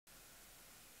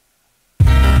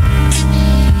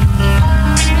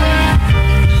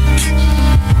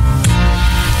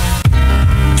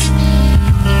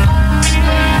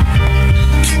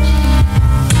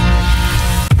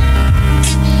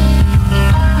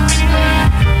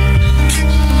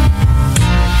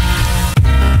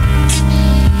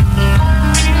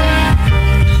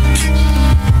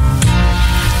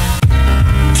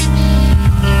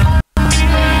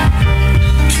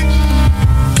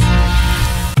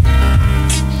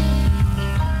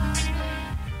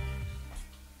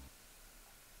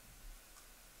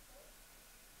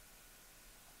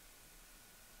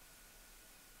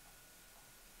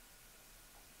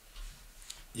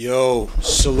Yo,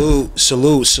 salute,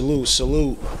 salute, salute,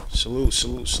 salute, salute,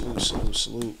 salute, salute, salute,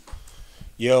 salute.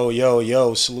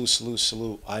 Yo, salute, salute,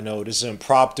 salute. I know this is an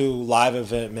impromptu live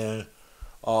event, man.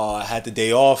 I had the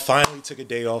day off. Finally took a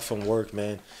day off from work,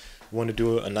 man. Want to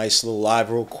do a nice little live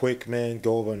real quick, man.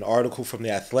 Go over an article from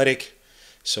The Athletic.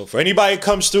 So for anybody that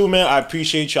comes through, man, I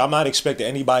appreciate you. I'm not expecting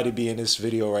anybody to be in this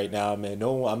video right now, man.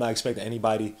 No, I'm not expecting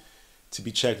anybody to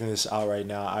be checking this out right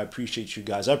now. I appreciate you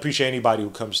guys. I appreciate anybody who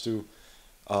comes through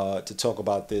to talk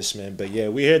about this, man. But yeah,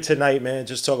 we're here tonight, man.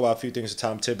 Just talk about a few things with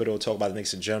Tom Thibodeau, talk about the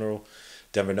Knicks in general,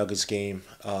 Denver Nuggets game.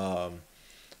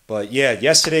 But yeah,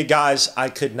 yesterday, guys, I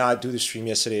could not do the stream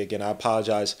yesterday. Again, I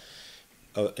apologize.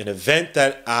 An event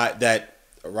that a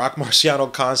Rock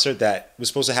Marciano concert that was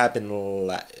supposed to happen,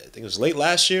 I think it was late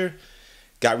last year,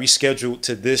 got rescheduled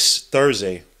to this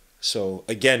Thursday. So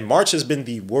again, March has been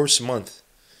the worst month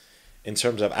in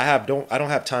terms of I don't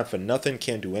have time for nothing,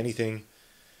 can't do anything.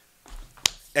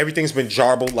 Everything's been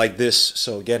jarbled like this.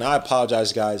 So again, I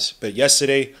apologize, guys. But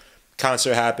yesterday,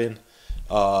 concert happened,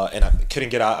 and I couldn't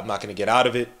get out. I'm not gonna get out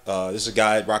of it. This is a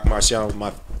guy, Rock Marciano,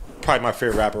 probably my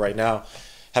favorite rapper right now.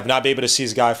 Have not been able to see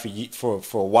this guy for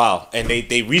a while, and they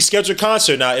rescheduled a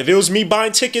concert. Now, if it was me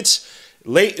buying tickets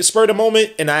late, spur of the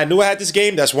moment, and I knew I had this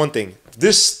game, that's one thing.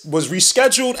 This was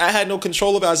rescheduled. I had no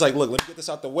control of it. I was like, look, let me get this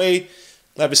out the way.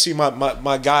 Let me see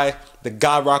my guy, the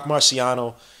God Rock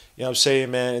Marciano. You know what I'm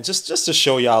saying, man? And just to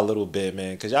show y'all a little bit,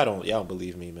 man, because y'all don't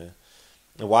believe me, man.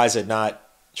 And why is it not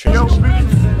transition?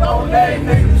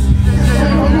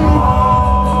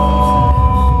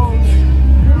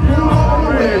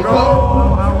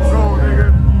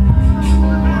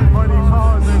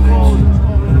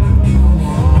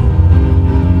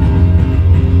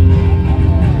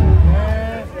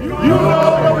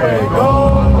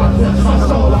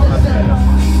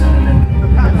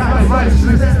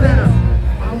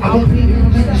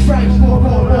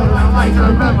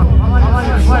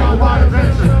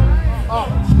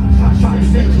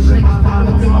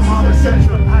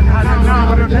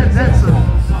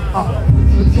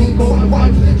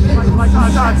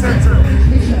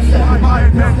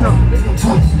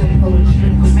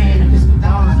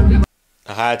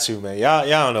 I had to, man. Y'all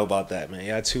don't know about that, man.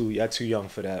 Y'all too young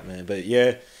for that, man. But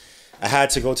yeah, I had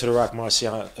to go to the Rock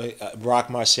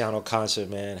Marciano concert,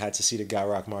 man. Had to see the guy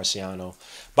Rock Marciano.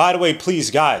 By the way,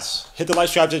 please, guys, hit the like,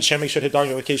 subscribe to the channel. Make sure to hit the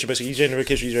notification bell so you get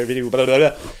notifications every video. Blah, blah,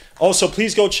 blah. Also,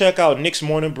 please go check out Knicks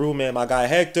Morning Brew, man. My guy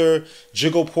Hector,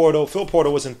 Jiggle Porto. Phil Porter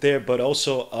wasn't there, but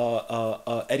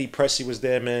also Eddie Presley was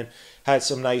there, man. Had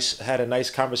a nice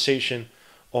conversation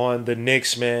on the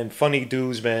Knicks, man. Funny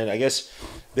dudes, man. I guess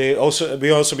we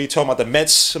also be talking about the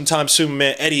Mets sometime soon,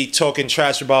 man. Eddie talking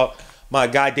trash about my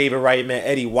guy David Wright, man.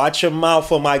 Eddie, watch your mouth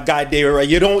for my guy David Wright.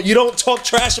 You don't talk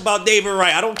trash about David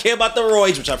Wright. I don't care about the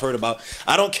roids, which I've heard about.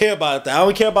 I don't care about that. I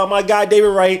don't care about my guy David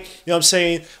Wright. You know what I'm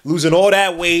saying? Losing all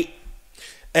that weight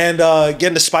and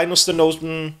getting the spinal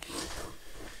stenosis.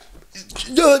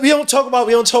 We don't talk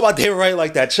about David Wright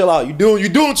like that. Chill out. You're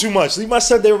doing too much. Leave my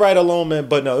son David Wright alone, man.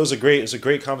 But no, it was a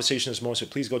great conversation this morning. So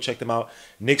please go check them out.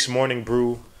 Knicks Morning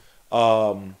Brew.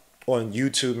 On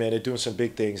YouTube, man. They're doing some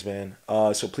big things, man.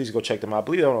 So please go check them out. I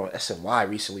believe they're on SNY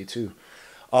recently too.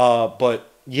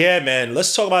 But yeah, man,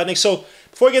 let's talk about Knicks. So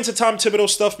before we get into Tom Thibodeau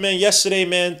stuff, man, yesterday,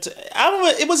 man,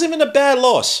 it wasn't even a bad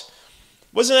loss.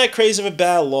 Wasn't that crazy of a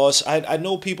bad loss? I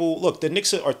know people, look, the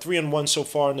Knicks are 3-1 so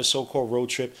far in the so-called road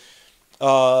trip.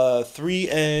 Golly,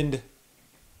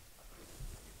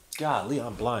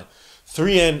 I'm blind.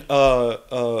 3-1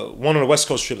 on the West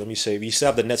Coast trip, let me say. We still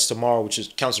have the Nets tomorrow,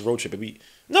 which counts as a road trip.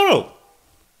 No.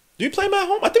 Do we play them at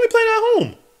home? I think we played at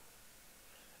home.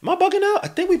 Am I bugging out? I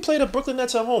think we played the Brooklyn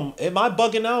Nets at home. Am I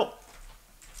bugging out?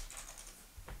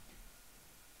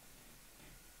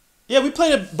 Yeah, we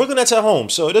played the Brooklyn Nets at home,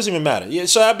 so it doesn't even matter. Yeah,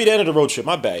 so that'd be the end of the road trip.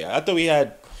 My bad. I thought we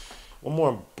had one more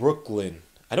in Brooklyn.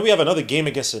 I know we have another game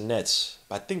against the Nets,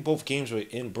 but I think both games were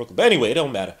in Brooklyn. But anyway, it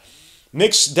don't matter.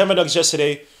 Knicks, Denver Nuggets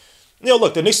yesterday. You know,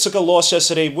 look, the Knicks took a loss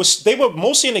yesterday. They were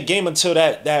mostly in the game until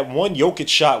that one Jokic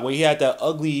shot where he had that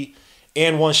ugly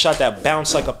and one shot that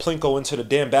bounced like a plinko into the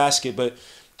damn basket. But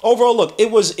overall, look,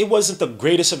 it wasn't the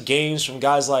greatest of games from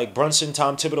guys like Brunson.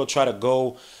 Tom Thibodeau tried to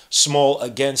go small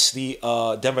against the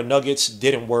Denver Nuggets.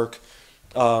 Didn't work.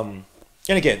 And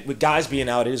again, with guys being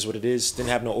out, it is what it is. Didn't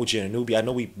have no OG and Anunoby. I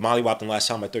know we mollywopped them last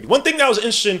time by 30. One thing that was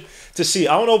interesting to see,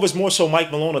 I don't know if it was more so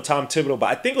Mike Malone or Tom Thibodeau, but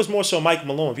I think it was more so Mike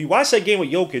Malone. If you watch that game with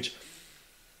Jokic,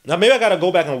 now maybe I got to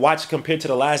go back and watch it compared to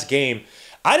the last game.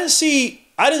 I didn't see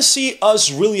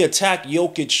us really attack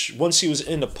Jokic once he was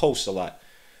in the post a lot.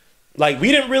 Like,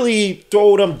 we didn't really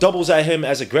throw them doubles at him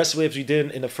as aggressively as we did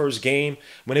in the first game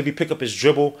whenever he picked up his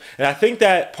dribble. And I think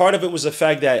that part of it was the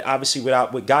fact that obviously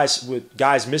with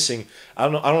guys missing, I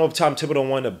don't know if Tom Thibodeau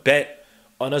wanted to bet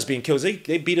on us being killed.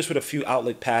 They beat us with a few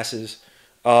outlet passes.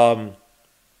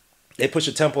 They push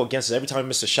the tempo against us. Every time we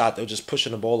miss a shot, they're just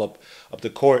pushing the ball up the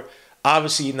court.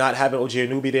 Obviously, not having OG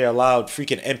Anunoby there allowed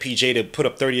freaking MPJ to put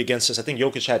up 30 against us. I think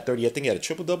Jokic had 30. I think he had a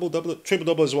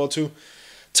triple-double as well, too.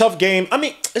 Tough game. I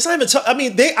mean, it's not even tough. I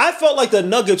mean, I felt like the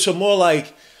Nuggets were more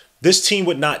like this team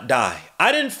would not die.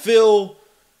 I still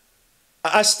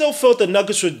felt the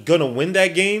Nuggets were going to win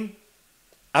that game.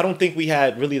 I don't think we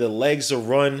had really the legs to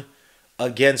run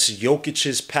against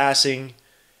Jokic's passing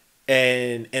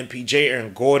and MPJ,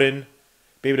 Aaron Gordon,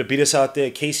 be able to beat us out there.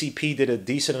 KCP did a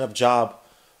decent enough job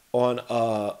on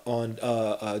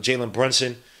Jalen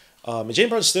Brunson. And Jalen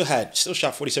Brunson still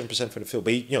shot 47% from the field,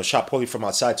 but he shot poorly from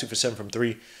outside, 2 for 7 from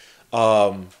 3.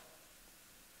 To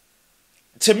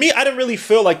me, I didn't really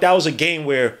feel like that was a game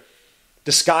where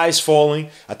the sky's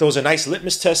falling. I thought it was a nice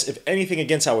litmus test, if anything,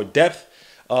 against our depth.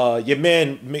 Your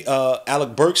man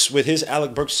Alec Burks with his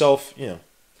Alec Burks self,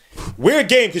 weird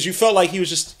game because you felt like he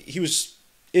was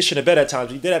ishing a bet at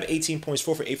times. He did have 18 points,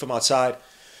 4 for 8 from outside.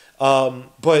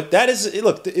 But that is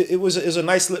it was a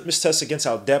nice litmus test against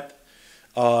our depth.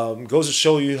 Goes to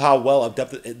show you how well our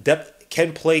depth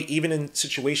can play even in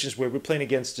situations where we're playing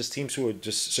against just teams who are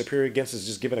just superior against us,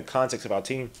 just given the context of our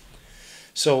team.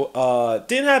 So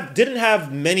didn't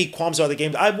have many qualms about the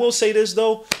game. I will say this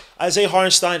though, Isaiah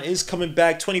Hartenstein is coming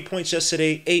back. 20 points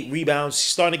yesterday, 8 rebounds.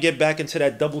 He's starting to get back into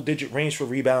that double-digit range for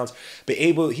rebounds. But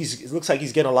it looks like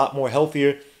he's getting a lot more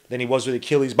healthier than he was with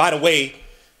Achilles. By the way,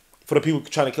 for the people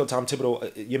trying to kill Tom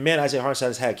Thibodeau, your man Isaiah Hartenstein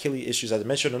has had Achilles issues, as I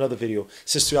mentioned in another video,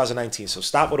 since 2019. So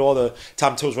stop with all the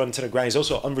Tom Thibodeau's running to the ground. He's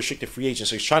also an unrestricted free agent,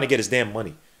 so he's trying to get his damn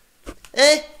money.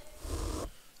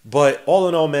 But all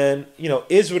in all, man,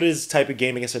 is what it is type of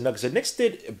game against the Nuggets. The Knicks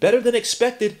did better than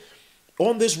expected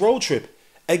on this road trip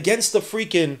against the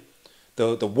freaking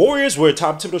the Warriors, where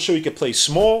Tom Thibodeau showed he could play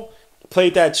small.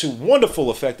 Played that to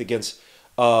wonderful effect against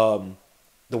the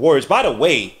Warriors. By the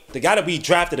way, the guy that we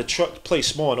drafted to play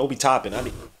small and Obi Toppin. I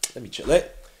mean, let me chill.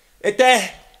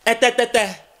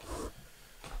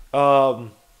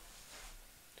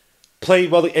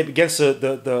 Played well against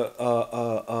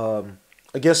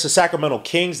against the Sacramento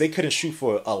Kings. They couldn't shoot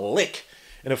for a lick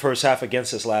in the first half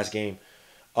against us last game.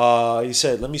 He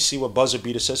said, let me see what buzzer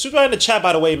beater says. So right in the chat,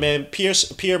 by the way, man.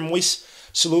 Pierre Moise,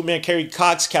 salute, man. Kerry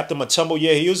Cox, Captain Matumbo.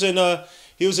 Yeah, he was in the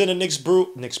Knicks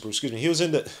Brew, excuse me. He was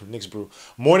in the Knicks Brew.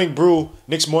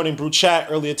 Knicks Morning Brew chat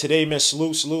earlier today, man.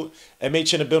 Salute.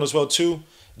 MH in the building as well, too.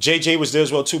 JJ was there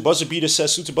as well, too. Buzzer beater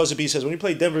says, salute to Buzzer beater says, when we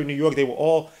played Denver in New York, they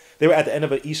were at the end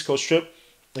of an East Coast trip.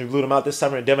 And we blew them out this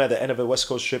time in Denver at the end of a West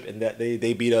Coast trip, and that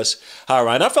they beat us. All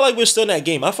right, and I feel like we're still in that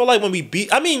game. I feel like when we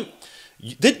beat, I mean,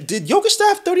 did Jokic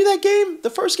have 30 that game? The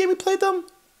first game we played them,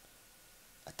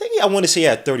 I think I want to say he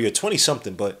had 30 or 20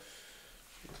 something, but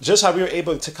just how we were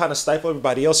able to kind of stifle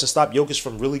everybody else and stop Jokic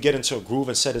from really getting into a groove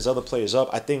and set his other players up.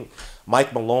 I think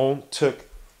Mike Malone took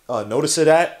notice of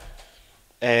that.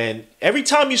 And every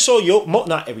time you saw Jokic,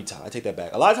 not every time, I take that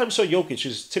back. A lot of times you saw Jokic, he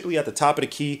was typically at the top of the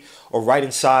key or right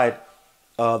inside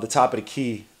the top of the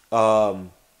key, where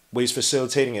he's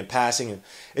facilitating and passing. And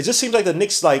it just seems like the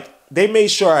Knicks, they made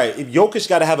sure, all right, if Jokic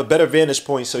got to have a better vantage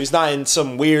point, so he's not in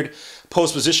some weird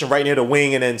post position right near the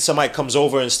wing and then somebody comes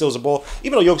over and steals the ball,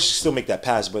 even though Jokic should still make that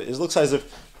pass. But it looks as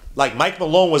if, Mike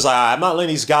Malone was like, I'm not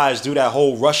letting these guys do that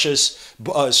whole rushes,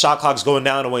 shot clock's going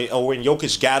down, or when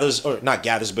Jokic gathers, or not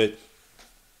gathers, but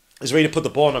is ready to put the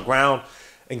ball on the ground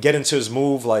and get into his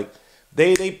move.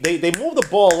 They move the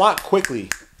ball a lot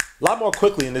more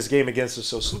quickly in this game against us.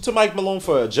 So salute to Mike Malone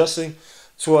for adjusting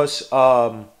to us.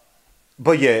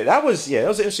 But yeah, that was an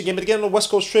interesting game. But again, on the West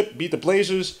Coast trip, beat the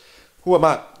Blazers. Who am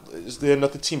I? Is there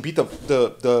another team? Beat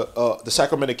the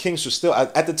Sacramento Kings, who still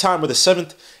at the time were the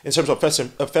 7th in terms of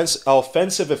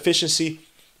offensive efficiency,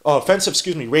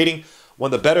 rating.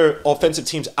 One of the better offensive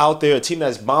teams out there. A team that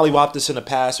has mollywopped us in the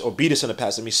past, or beat us in the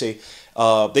past. Let me say,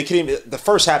 they couldn't even, the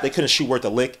first half they couldn't shoot worth a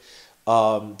lick.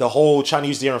 The whole trying to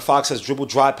use De'Aaron Fox as dribble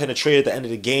drive penetrator at the end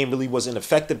of the game really wasn't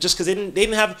effective, just because they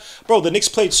didn't have, bro, the Knicks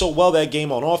played so well that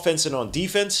game on offense and on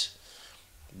defense.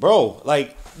 Bro,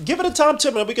 give it to Tom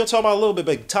Thibodeau. We can talk about it a little bit,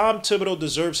 but Tom Thibodeau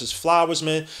deserves his flowers,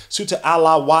 man. Suit to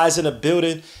Allah Wise in the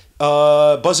building.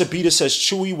 Buzzer beater says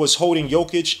Chewy was holding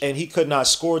Jokic and he could not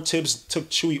score. Tibbs took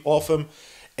Chewy off him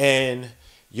and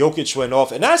Jokic went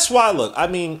off. And that's why, look, I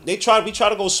mean, we tried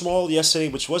to go small yesterday,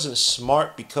 which wasn't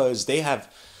smart because they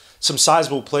have some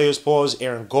sizable players,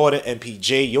 Aaron Gordon,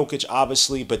 MPJ, Jokic,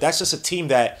 obviously. But that's just a team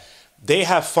that they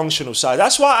have functional size.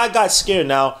 That's why I got scared.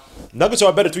 Now, Nuggets are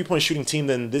a better three-point shooting team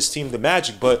than this team, the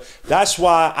Magic, but that's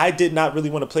why I did not really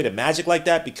want to play the Magic like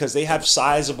that, because they have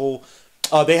sizable,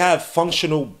 they have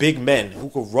functional big men who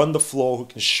can run the floor, who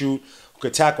can shoot, who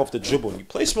can attack off the dribble. And you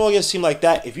play small against a team like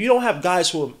that, if you don't have guys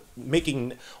who are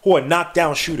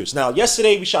knockdown shooters. Now,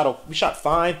 yesterday we shot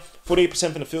fine,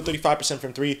 48% from the field, 35%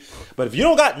 from three. But if you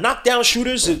don't got knockdown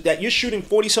shooters that you're shooting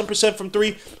 40-some% from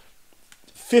three,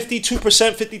 52%,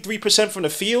 53% from the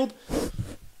field,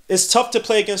 it's tough to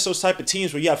play against those type of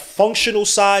teams where you have functional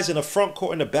size in the front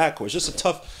court and the back court. It's just a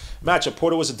tough matchup.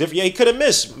 Porter was a different. Yeah, he could have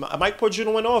missed. Mike Porter Jr.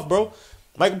 went off, bro.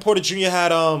 Michael Porter Jr.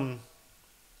 had I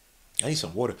need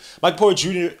some water. Mike Porter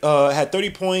Jr. Had 30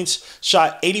 points,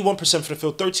 shot 81% from the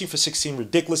field, 13 for 16,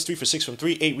 ridiculous, 3 for 6 from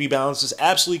 3, 8 rebounds, just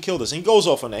absolutely killed us. And he goes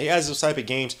off on that. He has those type of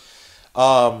games.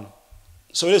 So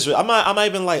it is. I'm not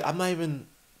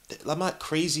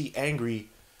crazy angry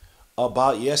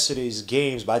about yesterday's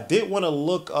games, but I did want to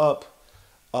look up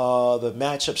the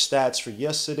matchup stats for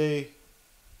yesterday.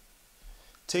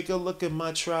 Take a look at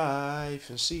my tribe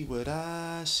and see what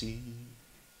I see.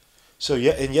 So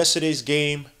yeah, in yesterday's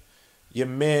game, your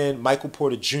man Michael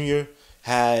Porter Jr.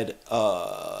 had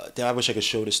I wish I could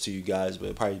show this to you guys, but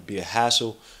it'd probably be a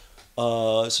hassle.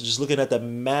 So just looking at the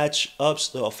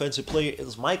matchups, the offensive player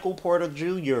is Michael Porter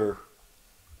Jr.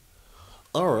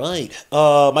 All right,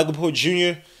 Michael Porter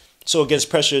Jr. So against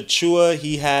Pressure Chua,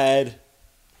 he had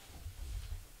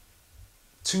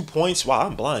 2 points. Wow,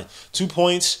 I'm blind. 2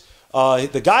 points.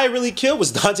 The guy really killed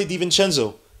was Donte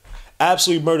Divincenzo.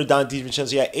 Absolutely murdered Donte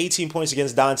Divincenzo. He had 18 points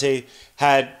against Donte.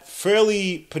 Had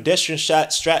fairly pedestrian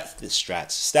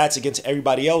stats against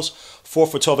everybody else. 4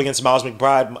 for 12 against Miles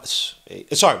McBride.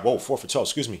 Sorry, 4 for 12,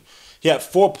 excuse me. He had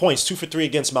 4 points, 2 for 3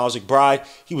 against Miles McBride.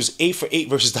 He was 8 for 8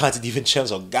 versus Donte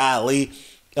Divincenzo. Golly.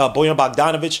 Bojan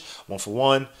Bogdanovic, 1 for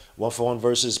 1. 1 for 1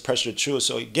 versus Pressure Chua.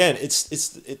 So again,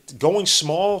 it's going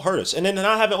small hurt us. And then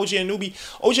not having OG Anunoby.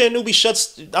 OG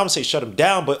Anunoby I don't say shut him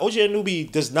down, but OG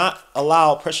Anunoby does not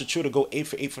allow Pressure Chua to go 8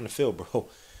 for 8 from the field, bro.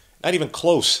 Not even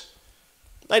close.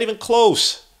 Not even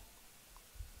close.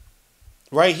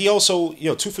 Right? He also,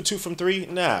 2 for 2 from 3.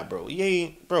 Nah, bro. He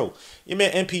ain't, bro. Your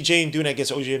man MPJ ain't doing that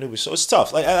against OG Anunoby. So it's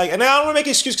tough. And I don't want to make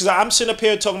an excuse because I'm sitting up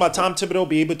here talking about Tom Thibodeau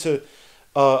be able to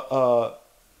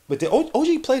but the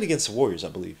OG played against the Warriors, I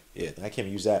believe. Yeah, I can't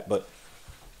use that, but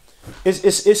it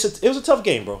was a tough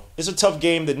game, bro. It's a tough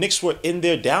game. The Knicks were in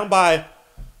there down by,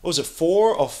 what was it,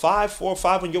 4 or 5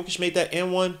 when Jokic made that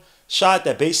N1 shot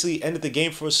that basically ended the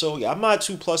game for us. So yeah, I'm not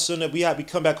too plus on it. We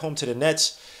come back home to the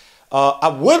Nets. I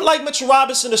would like Mitchell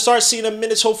Robinson to start seeing him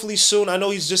minutes hopefully soon. I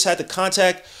know he's just had the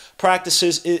contact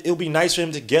practices. It'll be nice for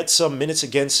him to get some minutes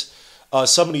against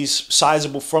some of these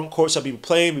sizable front courts that we'll be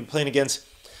playing against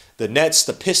the Nets,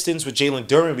 the Pistons with Jalen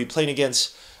Duren. We'll be playing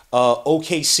against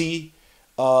OKC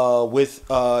with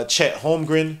Chet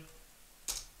Holmgren.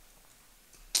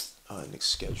 Next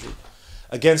schedule.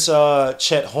 Against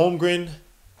Chet Holmgren.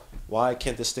 Why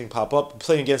can't this thing pop up?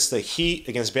 Playing against the Heat,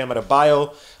 against Bam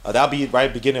Adebayo. That'll be right at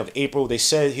the beginning of April. They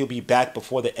said he'll be back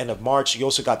before the end of March. You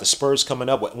also got the Spurs coming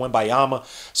up with Wembanyama.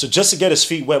 So just to get his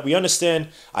feet wet, we understand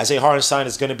Isaiah Hartenstein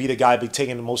is going to be the guy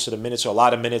taking most of the minutes or a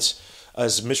lot of minutes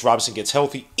as Mitch Robinson gets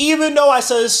healthy. Even though I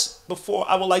said this before,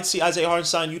 I would like to see Isaiah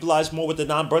Hartenstein utilized more with the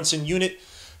non-Brunson unit.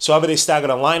 So however they stagger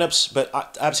the lineups. But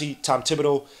obviously Tom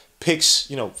Thibodeau picks,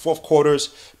 fourth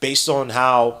quarters based on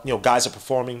how, guys are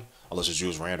performing. Unless it's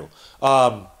Julius Randle.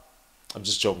 I'm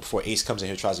just joking before Ace comes in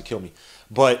here and tries to kill me.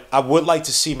 But I would like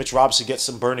to see Mitch Robinson get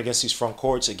some burn against these front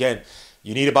courts. Again,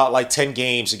 you need about 10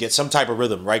 games to get some type of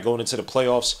rhythm, right, going into the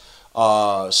playoffs.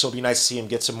 So it'd be nice to see him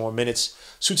get some more minutes.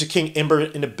 Suits King Ember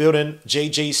in the building.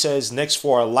 JJ says, next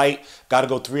for a light. Got to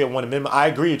go 3-1 minimum. I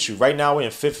agree with you. Right now, we're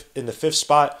in the fifth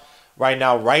spot. Right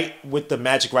now, right with the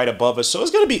Magic right above us. So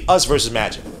it's going to be us versus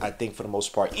Magic, I think, for the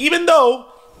most part. Even though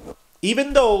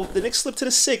the Knicks slip to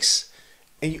the 6th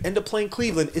and you end up playing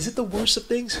Cleveland, is it the worst of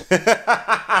things?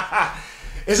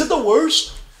 Is it the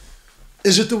worst?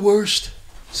 Is it the worst?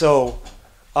 So,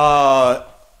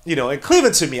 and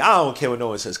Cleveland to me, I don't care what no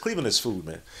one says. Cleveland is food,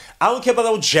 man. I don't care about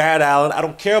no Jared Allen. I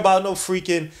don't care about no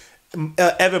freaking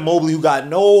Evan Mobley who got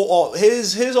no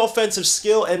his offensive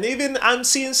skill, and even I'm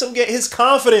seeing some get his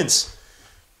confidence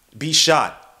be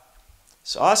shot.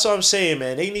 So that's what I'm saying,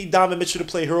 man. They need Donovan Mitchell to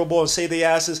play hero ball and save their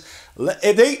asses.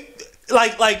 If they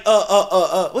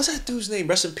what's that dude's name?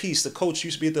 Rest in peace. The coach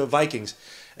used to be at the Vikings,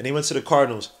 and he went to the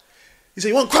Cardinals. He said,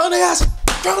 "You want to crown their ass?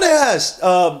 Crown their ass."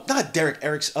 Not Derek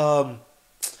Eriks.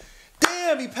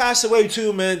 Damn, he passed away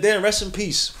too, man. Damn, rest in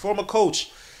peace. Former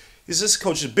coach. He's this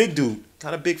coach, a big dude,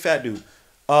 kind of big fat dude.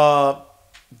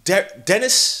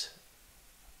 Dennis.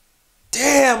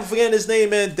 Damn, Damn, I'm forgetting his name,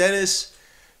 man. Dennis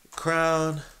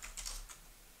Crown.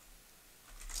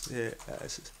 Yeah,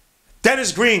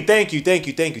 Dennis Green. Thank you.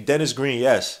 Dennis Green,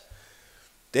 yes.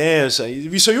 Damn, so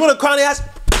you want to crown their ass?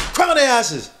 Crown their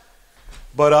asses.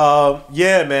 But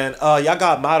yeah, man. Y'all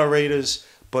got moderators,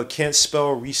 but can't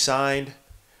spell resigned.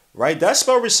 Right? Did I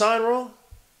spell resigned wrong?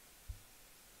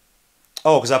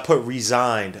 Oh, because I put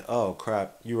resigned. Oh,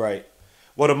 crap. You're right.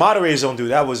 Well, the moderators don't do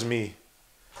that. Was me.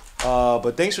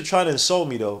 But thanks for trying to insult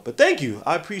me, though. But thank you.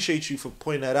 I appreciate you for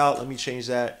pointing that out. Let me change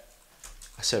that.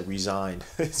 I said resigned.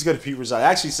 It's going to be resigned. It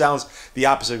actually sounds the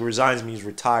opposite. Resigns means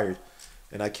retired.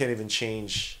 And I can't even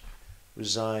change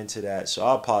resigned to that. So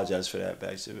I apologize for that,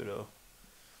 back to Thibodeau.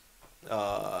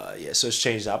 Yeah, so it's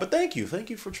changed now. But thank you. Thank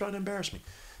you for trying to embarrass me.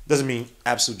 Doesn't mean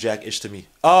absolute jack-ish to me.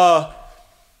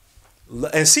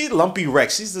 And see, Lumpy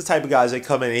Rex. He's the type of guys that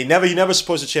come in. He never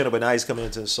supports the channel, but now he's coming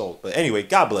in to insult. But anyway,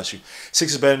 God bless you.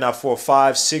 6 is better than not 4 or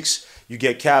 5. 6, you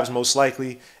get cabs most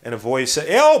likely, and avoid.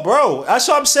 Yo, bro, that's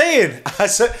what I'm saying. I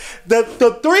said the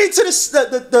 3 to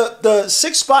the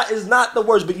 6 spot is not the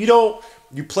worst, but you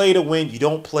play to win. You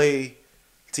don't play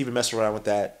to even mess around with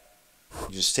that.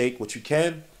 You just take what you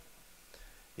can,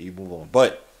 and you move on.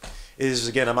 But it is,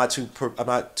 again, I'm not too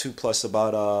plus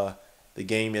about the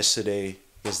game yesterday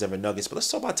against Denver Nuggets. But let's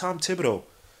talk about Tom Thibodeau.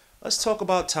 Let's talk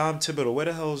about Tom Thibodeau. Where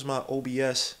the hell is my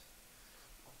OBS?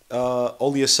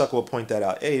 Olia Sucker will point that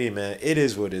out. Hey, man, it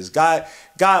is what it is. God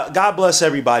bless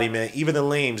everybody, man. Even the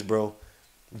lames, bro.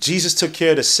 Jesus took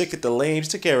care of the sick at the lames.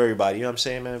 Took care of everybody. You know what I'm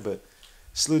saying, man? But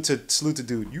salute to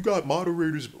dude. You got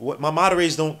moderators. What? My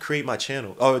moderators don't create my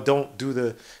channel. Or don't do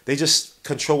the. They just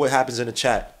control what happens in the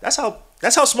chat. That's how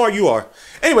smart you are.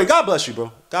 Anyway, God bless you,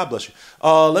 bro. God bless you.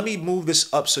 Let me move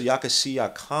this up so y'all can see our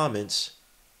comments.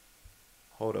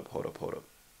 Hold up.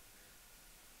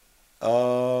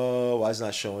 Why is it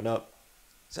not showing up?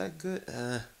 Is that good?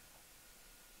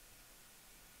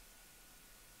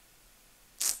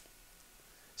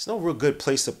 It's no real good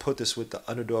place to put this with the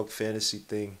underdog fantasy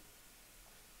thing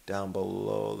down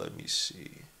below. Let me see.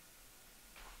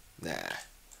 Nah.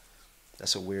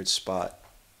 That's a weird spot.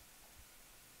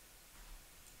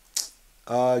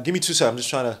 Give me 2 seconds. I'm just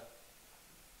trying to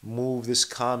move this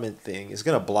comment thing. It's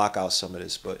going to block out some of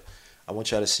this, but I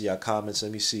want y'all to see our comments.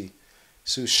 Let me see.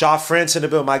 So, Shaw France in the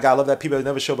bill. My God, I love that people that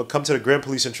never show, but come to the Grand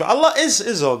Police and try. I love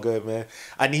it's all good, man.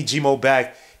 I need Gmo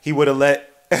back. He would have let.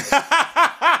 It's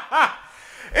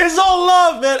all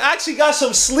love, man. I actually got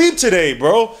some sleep today,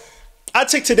 bro. I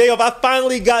took today off. I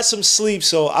finally got some sleep,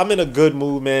 so I'm in a good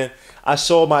mood, man. I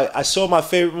saw my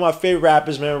favorite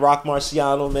rappers, man. Rock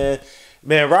Marciano, man.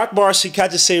 Man, Rock Marcy, can I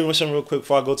just say something real quick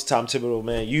before I go to Tom Thibodeau,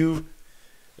 man?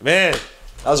 Man,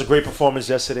 that was a great performance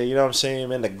yesterday. You know what I'm saying,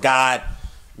 man? The God,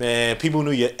 man. People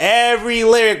knew you. Every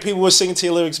lyric, people were singing to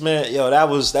your lyrics, man. Yo, that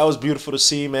was beautiful to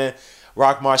see, man.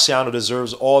 Rock Marciano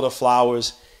deserves all the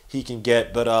flowers he can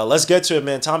get. But let's get to it,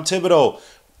 man. Tom Thibodeau,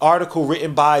 article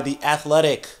written by The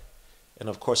Athletic. And,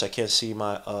 of course, I can't see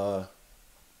my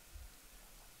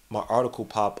article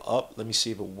pop up. Let me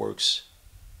see if it works.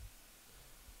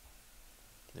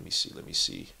 Let me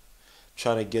see. I'm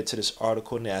trying to get to this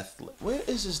article in the Athletic. Where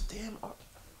is this damn article?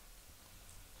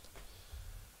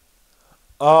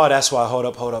 Oh, that's why. Hold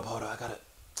up. I got it.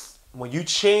 When you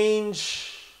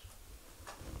change,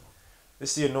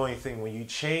 this is the annoying thing. When you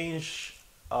change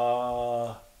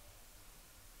your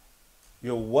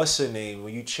what's the name,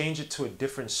 when you change it to a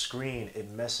different screen, it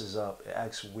messes up. It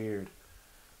acts weird.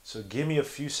 So give me a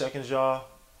few seconds, y'all.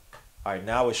 All right,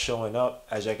 now it's showing up.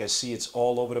 As you can see, it's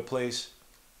all over the place.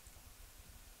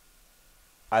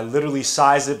 I literally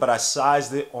sized it, but I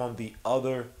sized it on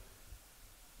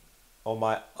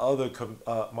my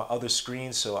other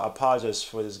screen. So I apologize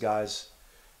for this, guys.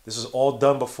 This is all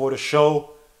done before the show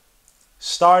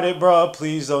started, bro.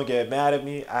 Please don't get mad at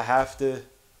me. I have to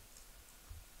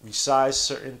resize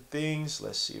certain things.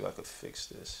 Let's see if I could fix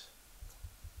this.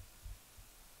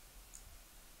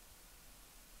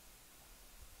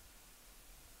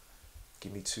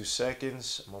 Give me 2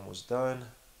 seconds. I'm almost done.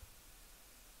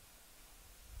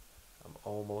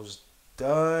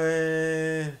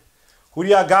 Who do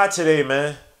y'all got today,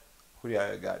 man? Who do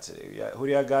y'all got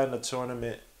in the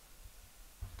tournament?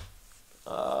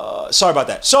 Sorry about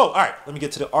that. So, all right, let me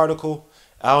get to the article.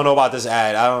 I don't know about this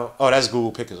ad. Oh, that's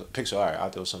Google Pixel. All right, I'll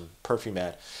throw some perfume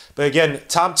ad. But again,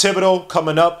 Tom Thibodeau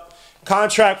coming up.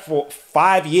 Contract for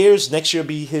 5 years. Next year will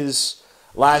be his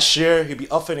last year. He'll be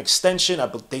up for an extension.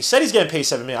 They said he's getting paid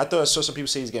 $7 million. I thought I saw some people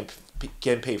say he's getting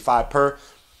paid $5 per.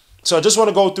 So I just want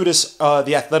to go through this,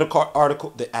 the Athletic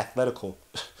article. The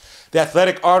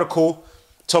Athletic article.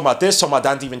 Talking about this, talking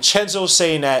about Donte Divincenzo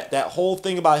saying that whole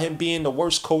thing about him being the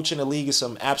worst coach in the league is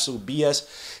some absolute BS.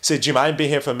 He said, Jim, I ain't been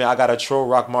here for a minute. I got to troll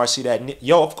Rock Marcy that.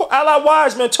 Yo, of course, Ally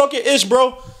Wise, man. Talk your ish,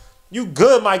 bro. You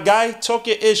good, my guy. Talk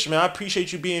your ish, man. I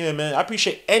appreciate you being here, man. I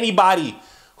appreciate anybody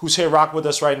who's here rock with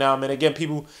us right now, man. Again,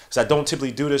 people, because I don't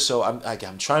typically do this, so I'm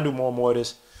trying to do more and more of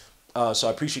this. So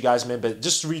I appreciate you guys, man. But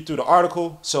just to read through the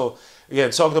article. So,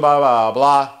 again, talking about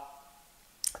blah.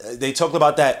 They talked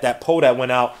about that poll that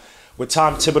went out with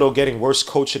Tom Thibodeau getting worst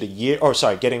coach of the year, or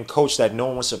sorry, getting coach that no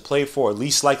one wants to play for, or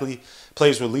least likely,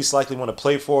 players would least likely want to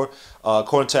play for.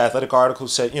 According to Athletic article,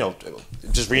 said,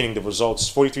 just reading the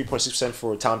results, 43.6%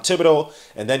 for Tom Thibodeau,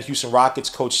 and then Houston Rockets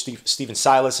coach Stephen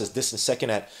Silas is distant second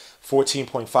at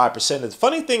 14.5%. The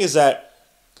funny thing is that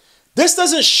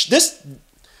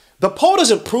the poll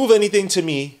doesn't prove anything to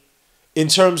me in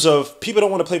terms of people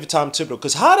don't want to play for Tom Thibodeau,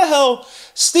 because how the hell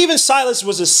Stephen Silas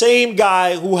was the same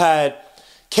guy who had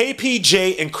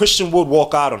KPJ and Christian Wood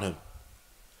walk out on him.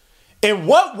 In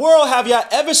what world have y'all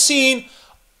ever seen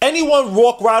anyone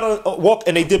walk,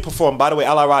 and they did perform, by the way,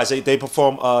 Ally Rise, they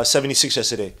performed 76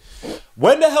 yesterday.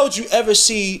 When the hell did you ever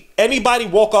see anybody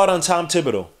walk out on Tom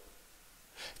Thibodeau?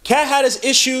 Cat had his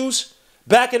issues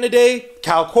back in the day.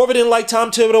 Kyle Korver didn't like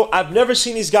Tom Thibodeau. I've never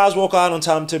seen these guys walk out on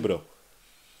Tom Thibodeau.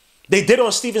 They did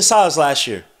on Stephen Silas last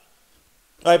year.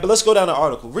 All right, but let's go down the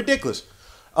article. Ridiculous.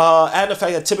 Adding the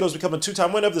fact that Thibodeau's become a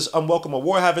two-time winner of this unwelcome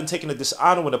award, having taken a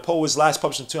dishonor when the poll was last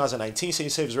published in 2019, saying he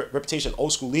saved his reputation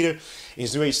old school leader in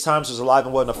his new age times was alive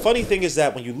and well. And the funny thing is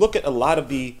that when you look at a lot of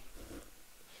the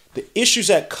issues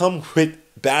that come with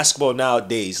basketball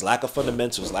nowadays, lack of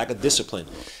fundamentals, lack of discipline,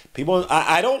 people,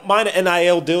 I don't mind the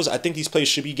NIL deals. I think these players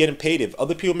should be getting paid. If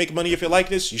other people make money if you're like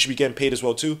this, you should be getting paid as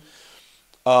well too.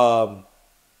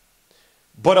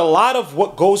 But a lot of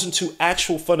what goes into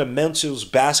actual fundamentals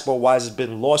basketball-wise has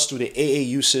been lost through the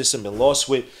AAU system, been lost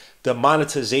with the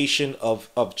monetization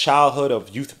of childhood, of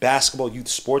youth basketball, youth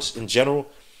sports in general.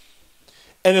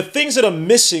 And the things that are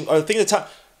missing are the things that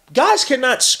guys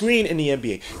cannot screen in the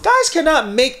NBA. Guys cannot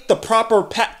make the proper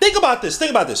pass. Think about this. Think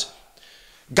about this.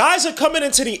 Guys are coming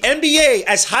into the NBA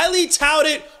as highly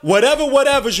touted, whatever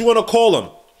you want to call them.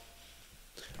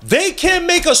 They can't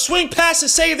make a swing pass to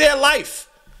save their life.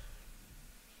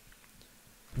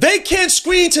 They can't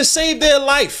screen to save their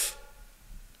life.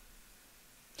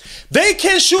 They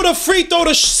can't shoot a free throw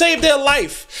to save their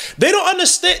life. They don't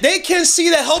understand. They can't see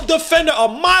the help defender a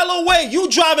mile away. You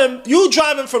driving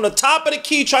from the top of the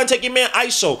key trying to take your man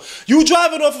ISO. You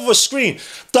driving off of a screen.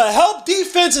 The help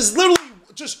defense is literally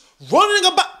just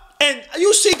running about. And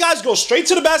you see guys go straight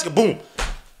to the basket. Boom.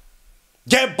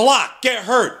 Get blocked. Get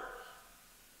hurt.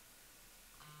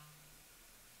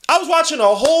 I was watching a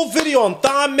whole video on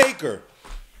Thon Maker.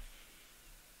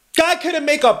 Guy couldn't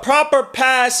make a proper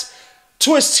pass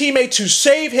to his teammate to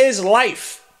save his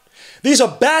life. These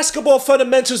are basketball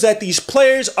fundamentals that these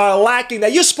players are lacking,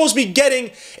 that you're supposed to be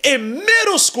getting in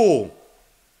middle school.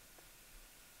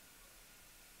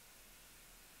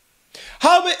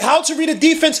 How to read a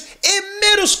defense in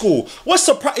middle school. What's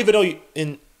the problem? Even though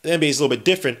in the NBA is a little bit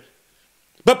different.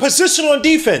 But positional on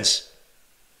defense.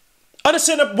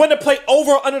 Understand when to play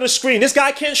over or under the screen. This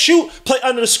guy can't shoot, play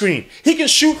under the screen. He can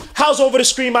shoot, house over the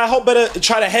screen. My help better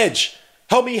try to hedge.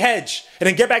 Help me hedge. And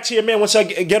then get back to your man once I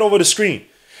get over the screen.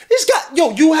 This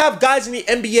guy, you have guys in the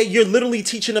NBA, you're literally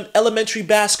teaching them elementary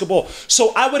basketball.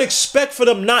 So I would expect for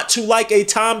them not to like a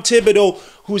Tom Thibodeau,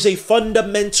 who's a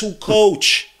fundamental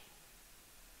coach.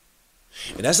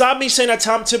 And that's not me saying that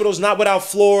Tom Thibodeau is not without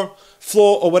flaw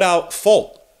or without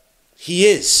fault. He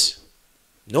is.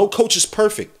 No coach is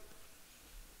perfect.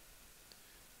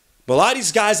 But a lot of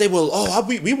these guys, they will, I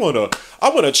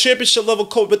want a championship level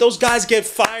coach. But those guys get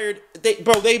fired.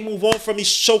 They move on from these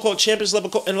so-called championship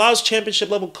level coaches. And a lot of championship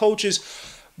level coaches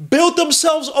built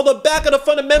themselves on the back of the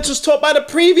fundamentals taught by the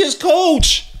previous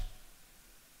coach.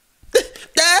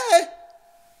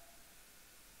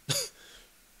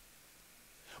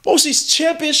 Most of these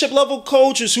championship level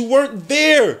coaches who weren't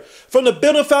there from the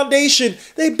building foundation,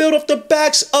 they built off the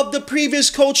backs of the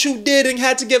previous coach who did and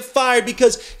had to get fired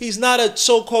because he's not a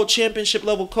so-called championship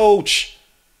level coach.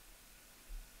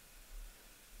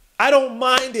 I don't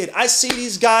mind it. I see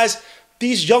these guys,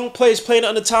 these young players playing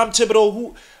under Tom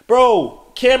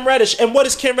Thibodeau Cam Reddish. And what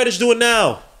is Cam Reddish doing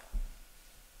now?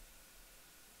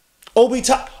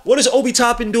 What is Obi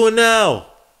Toppin doing now?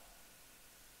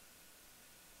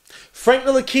 Frank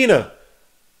Ntilikina,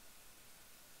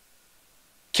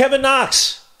 Kevin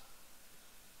Knox,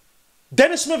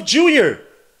 Dennis Smith Jr.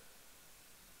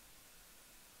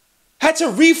 had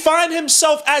to refine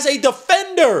himself as a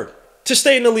defender to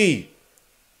stay in the league.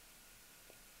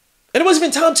 And it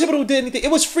wasn't even Tom Thibodeau who did anything. It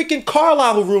was freaking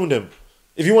Carlisle who ruined him.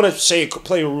 If you want to say a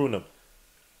player ruined them.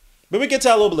 But we get to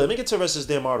that a little bit later. Let me get to the rest of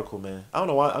this damn article, man. I don't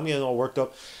know why. I'm getting all worked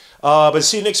up. But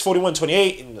see, Knicks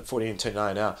 41-28 and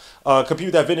 48-29 now. Compete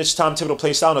with that vintage Tom Thibodeau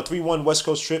play style on a 3-1 West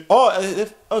Coast trip. Oh,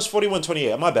 it was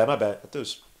 41-28. My bad. I thought it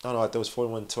was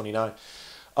 41-29.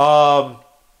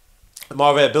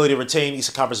 Marvin ability to retain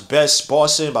Eastern Conference best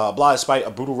Boston, blah, blah, blah, despite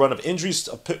a brutal run of injuries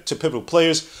to pivotal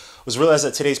players. Was realized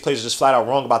that today's players are just flat out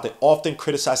wrong about the often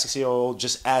criticized 6-year-old.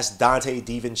 Just ask Donte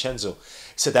Divincenzo.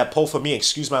 He said that poll for me,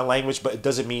 excuse my language, but it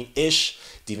doesn't mean ish.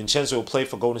 Divincenzo will play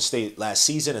for Golden State last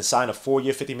season and signed a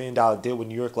 4-year, $50 million deal with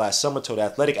New York last summer, told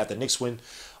Athletic after the Knicks win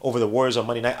over the Warriors on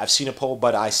Monday night. I've seen a poll,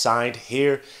 but I signed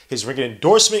here. His ringing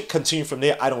endorsement continued from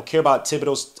there. I don't care about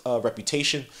Thibodeau's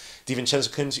reputation.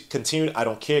 Divincenzo continued. I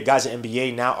don't care. Guys in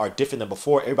NBA now are different than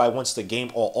before. Everybody wants the game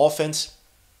all offense.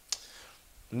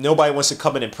 Nobody wants to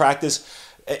come in and practice.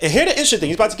 And here's the interesting thing.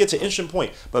 He's about to get to an interesting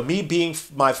point. But me being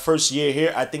my first year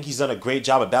here, I think he's done a great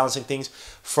job of balancing things.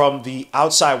 From the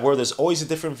outside world, there's always a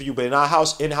different view. But in our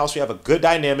house, in-house, we have a good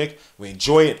dynamic. We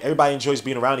enjoy it. Everybody enjoys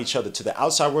being around each other. To the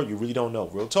outside world, you really don't know.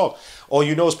 Real talk. All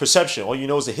you know is perception. All you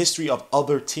know is the history of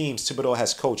other teams Thibodeau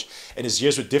has coached in his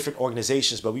years with different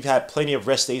organizations. But we've had plenty of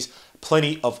rest days,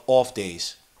 plenty of off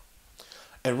days.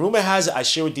 And rumor has it, I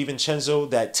share with DiVincenzo,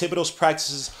 that Thibodeau's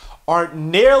practices aren't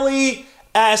nearly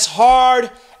as hard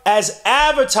as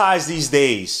advertised these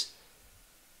days.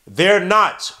 They're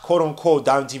not, quote unquote,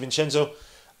 Donte Divincenzo.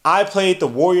 I played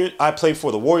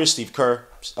for the Warriors, Steve Kerr,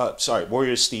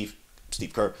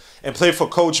 and played for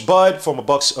Coach Bud, former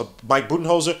Bucks, Mike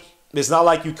Budenholzer. It's not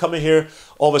like you come in here,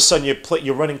 all of a sudden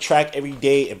you're running track every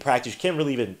day in practice. You can't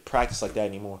really even practice like that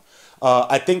anymore.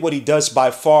 I think what he does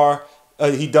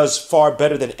he does far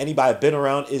better than anybody I've been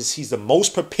around, is he's the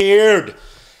most prepared.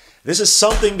 This is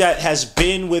something that has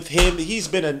been with him. He's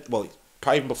been probably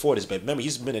even before this, but remember,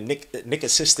 he's been a Nick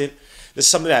assistant. There's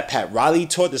something that Pat Riley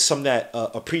taught. There's something that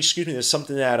There's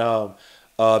something that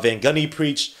Van Gundy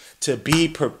preached, to be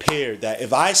prepared. That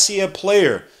if I see a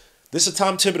player, this is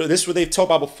Tom Thibodeau. This is what they've talked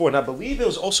about before, and I believe it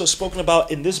was also spoken about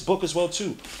in this book as well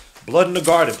too. Blood in the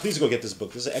Garden. Please go get this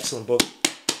book. This is an excellent book.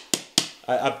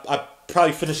 I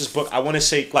probably finished this book. I want to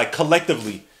say like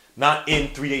collectively, not in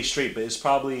 3 days straight, but it's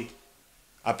probably.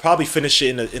 I probably finished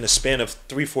it in a span of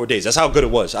 3-4 days. That's how good it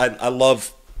was. I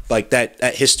love like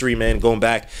that history, man, going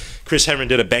back. Chris Herron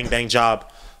did a bang job.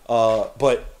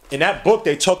 But in that book,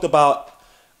 they talked about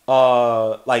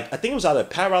I think it was either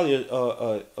Pat Riley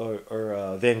or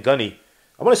Van Gundy.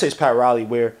 I want to say it's Pat Riley,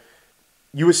 where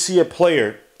you would see a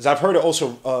player, because I've heard it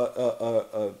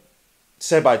also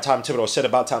said by Tom Thibodeau, said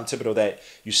about Tom Thibodeau, that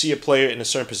you see a player in a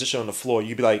certain position on the floor,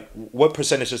 you'd be like, what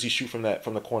percentage does he shoot from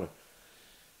the corner?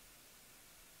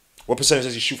 What percentage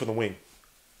does he shoot from the wing?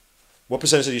 What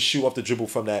percentage does he shoot off the dribble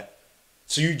from that?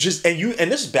 So you just,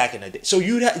 and this is back in the day. So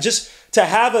you just to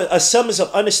have a semblance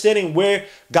of understanding where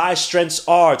guys' strengths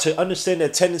are, to understand their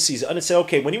tendencies, understand,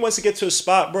 okay, when he wants to get to a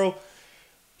spot, bro,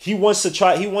 he wants to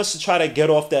try to get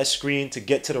off that screen to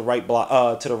get to the right block,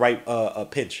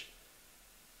 pinch.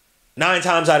 9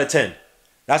 times out of 10.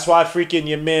 That's why freaking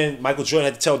your man Michael Jordan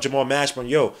had to tell Jamal Mashburn,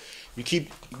 yo, you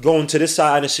keep going to this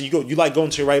side, and so you like going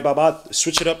to your right,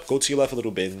 switch it up, go to your left a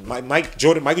little bit. And Michael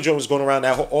Jordan was going around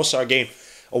that whole All-Star game,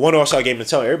 or one All-Star game, and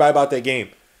telling everybody about that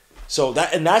game. So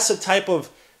that's the type of,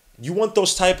 you want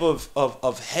those type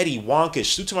of heady, wonkish.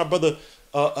 Salute to my brother,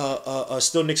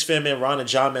 still Knicks fan, man, Ron and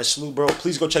John, man. Salute, bro.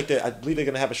 Please go check that. I believe they're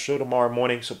gonna have a show tomorrow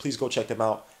morning, so please go check them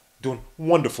out. Doing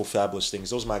wonderful, fabulous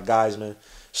things. Those are my guys, man.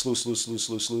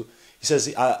 Salute. He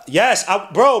says, yes,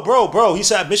 bro. He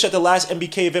said, I missed you at the last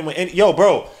MBK event. Yo,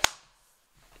 bro.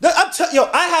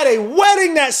 I had a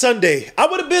wedding that Sunday. I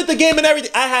would have been at the game and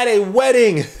everything. I had a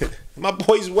wedding. My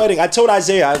boy's wedding. I told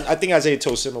Isaiah. I think Isaiah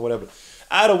told him or whatever.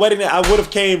 I had a wedding that I would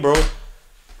have came, bro.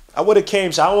 I would have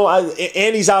came. So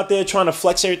Andy's out there trying to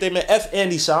flex everything, man. F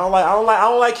Andy. So I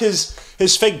don't like his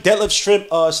fake deadlift strip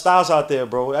styles out there,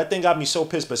 bro. That thing got me so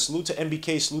pissed. But salute to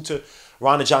MBK. Salute to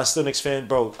Ron and John, still Knicks fan,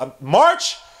 bro.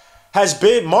 March and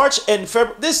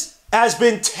February. This has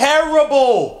been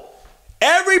terrible.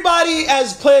 Everybody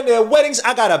has planned their weddings.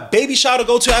 I got a baby shower to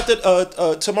go to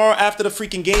after tomorrow after the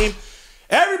freaking game.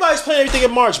 Everybody's planning everything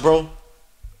in March, bro.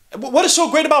 What is so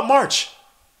great about March?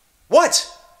 What?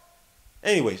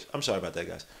 Anyways, I'm sorry about that,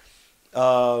 guys.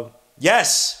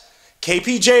 Yes,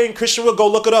 KPJ and Christian Wood, go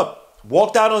look it up.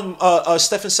 Walked out on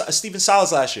Stephen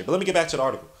Silas last year. But let me get back to the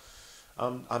article.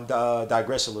 I'm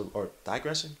digressing a little, or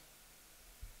digressing?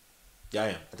 Yeah, I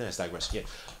am. I think that's digressing.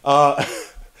 Yeah.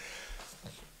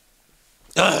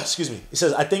 Excuse me. He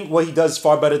says, I think what he does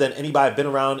far better than anybody I've been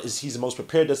around is he's the most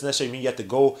prepared. Doesn't necessarily mean you have to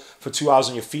go for 2 hours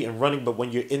on your feet and running, but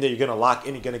when you're in there, you're going to lock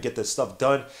in, you're going to get the stuff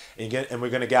done, and we're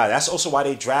going to get out. That's also why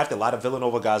they draft a lot of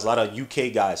Villanova guys, a lot of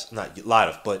UK guys, not a lot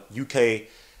of, but UK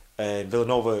and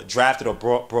Villanova drafted or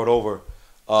brought over.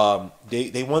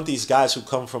 They want these guys who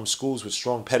come from schools with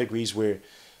strong pedigrees where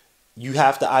you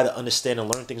have to either understand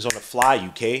and learn things on the fly,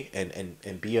 UK,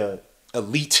 and be a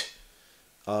elite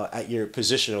at your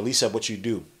position, or at least at what you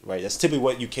do, right? That's typically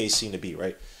what UK seem to be,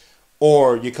 right?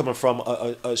 Or you're coming from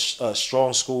a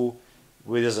strong school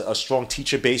where there's a strong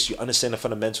teacher base, you understand the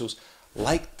fundamentals,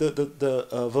 like the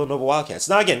Villanova Wildcats.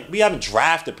 Now, again, we haven't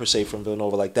drafted, per se, from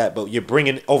Villanova like that, but you're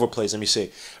bringing over plays, let me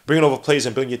say. Bringing over plays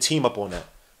and building your team up on that,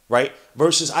 right?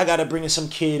 Versus I got to bring in some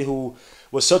kid who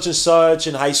was such and such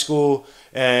in high school,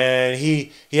 and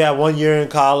he had 1 year in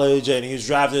college, and he was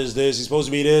drafted as this. He's supposed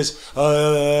to be this.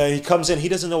 He comes in, he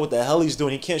doesn't know what the hell he's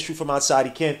doing. He can't shoot from outside.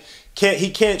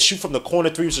 He can't shoot from the corner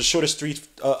three, which is the shortest three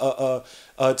to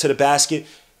the basket.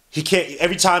 He can't.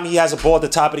 Every time he has a ball at the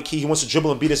top of the key, he wants to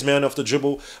dribble and beat his man off the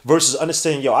dribble. Versus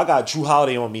understanding, yo, I got Drew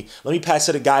Holiday on me. Let me pass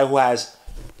to the guy who has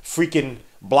freaking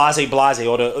blase,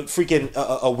 or the freaking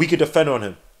a weaker defender on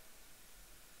him.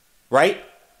 Right?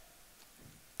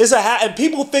 And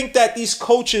people think that these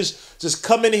coaches just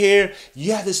come in here.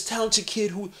 You have this talented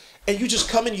kid and you just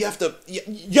come in. You have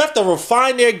to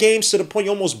refine their games to the point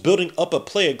you're almost building up a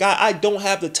player. God, I don't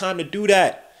have the time to do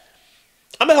that.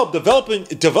 I'm gonna help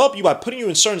develop you by putting you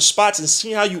in certain spots and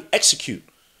seeing how you execute,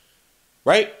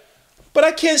 right? But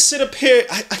I can't sit up here.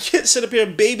 I can't sit up here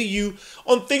and baby you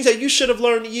on things that you should have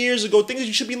learned years ago. Things that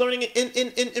you should be learning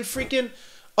in freaking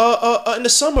in the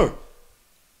summer.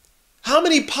 How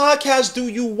many podcasts do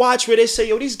you watch where they say,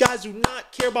 yo, these guys do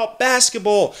not care about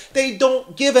basketball? They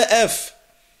don't give a F.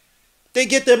 They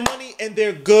get their money and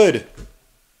they're good.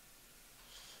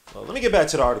 Well, let me get back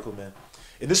to the article, man.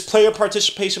 In this player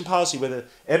participation policy, where the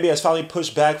NBA has finally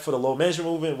pushed back for the low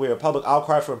management movement, where a public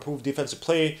outcry for improved defensive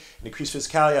play and increased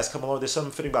physicality has come along, there's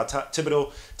something fitting about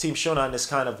Thibodeau. Team shown on this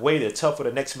kind of way. They're tough with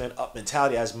a next man up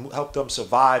mentality has helped them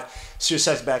survive serious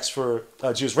setbacks for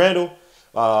Julius Randle.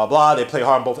 They play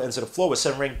hard on both ends of the floor with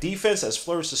 7th-ranked defense has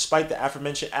flourished despite the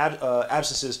aforementioned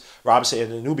absences, Robinson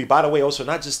and the newbie. By the way, also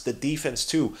not just the defense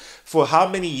too. For how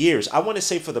many years? I want to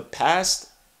say for the past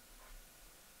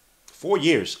 4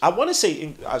 years. I want to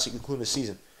say, obviously including the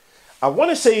season, I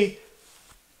want to say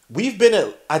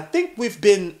I think we've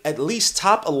been at least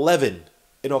top 11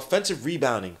 in offensive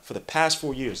rebounding for the past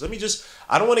 4 years. I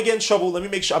don't want to get in trouble. Let me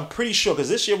make sure. I'm pretty sure because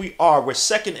this year we're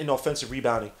second in offensive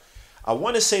rebounding. I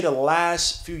want to say the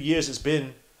last few years has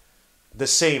been the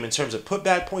same in terms of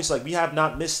putback points. Like, we have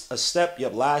not missed a step.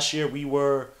 Yep, last year we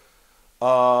were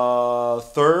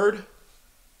third.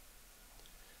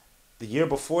 The year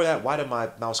before that, why did my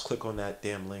mouse click on that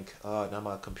damn link? Now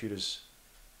my computer's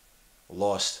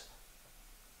lost.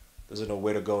 Doesn't know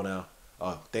where to go now.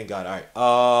 Oh, thank God.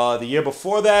 All right. The year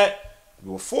before that, we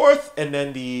were fourth. And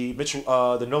then the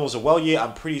Nolan's a well year.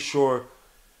 I'm pretty sure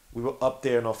we were up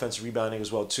there in offensive rebounding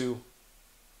as well, too.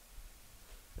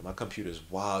 My computer's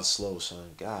wild slow,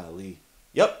 son. Golly.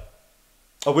 Yep.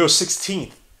 Oh, we were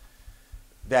 16th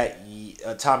that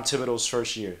Tom Thibodeau's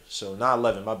first year. So not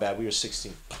 11, my bad. We were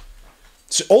 16th.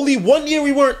 So only 1 year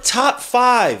we weren't top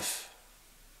 5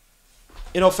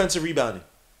 in offensive rebounding.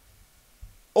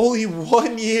 Only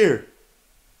 1 year.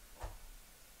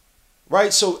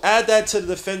 Right? So add that to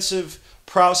the defensive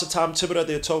prowess of Tom Thibodeau that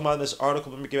they're talking about in this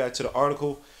article. Let me get back to the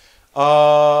article.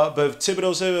 But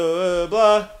Thibodeau said,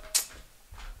 blah.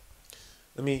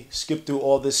 Let me skip through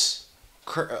all this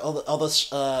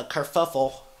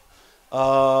kerfuffle.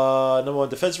 Number one,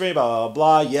 defense rating, blah, blah,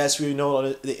 blah. Yes, we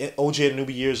know the OJ and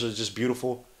newbie years are just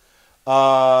beautiful.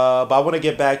 But I want to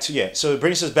get back to, so it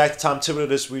brings us back to Tom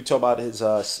Thibodeau. We talk about his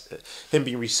him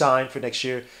being re-signed for next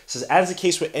year. It says, as the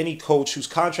case with any coach whose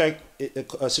contract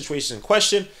situation is in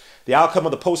question, the outcome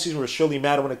of the postseason will surely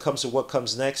matter when it comes to what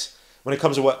comes next.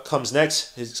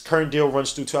 His current deal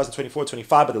runs through 2024-25,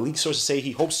 but the league sources say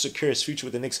he hopes to secure his future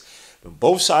with the Knicks. When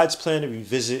both sides plan to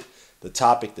revisit the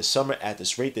topic this summer at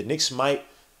this rate, the Knicks might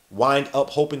wind up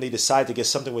hoping they decide to get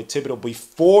something with Thibodeau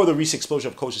before the recent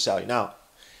explosion of coach's salary. Now,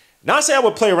 not say I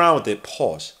would play around with it.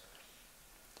 Pause.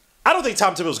 I don't think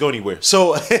Tom Thibodeau's going anywhere.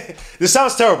 So this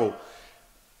sounds terrible,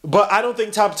 but I don't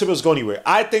think Tom Thibodeau's going anywhere.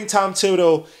 I think Tom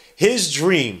Thibodeau, his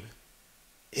dream,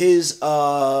 I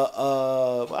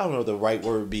don't know what the right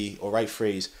word would be or right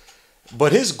phrase,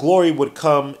 but his glory would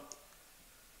come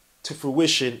to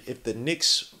fruition if the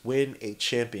Knicks win a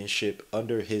championship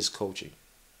under his coaching.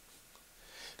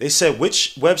 They said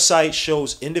which website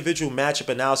shows individual matchup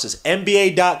analysis?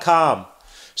 NBA.com.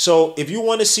 So if you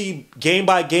want to see game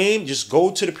by game, just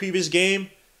go to the previous game.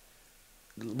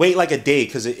 Wait like a day,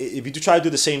 because if you try to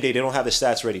do the same day, they don't have the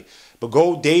stats ready. But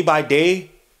go day by day.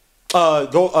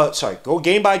 Go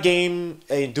game by game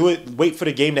and do it. Wait for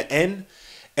the game to end,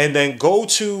 and then go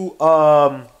to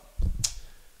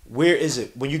where is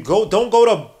it? When you go, don't go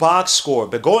to box score,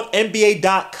 but go on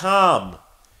NBA.com.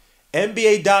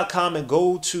 NBA.com and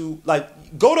go to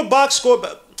box score,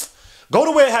 but go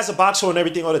to where it has a box score and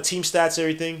everything, all the team stats,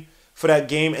 everything for that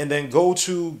game, and then go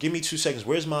to, give me 2 seconds.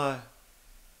 Where's my, I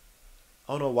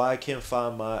don't know why I can't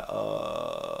find my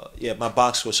my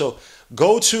box score. So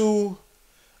go to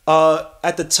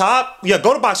at the top,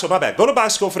 go to box score, my bad. Go to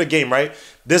box score for the game, right?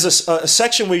 There's a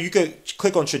section where you could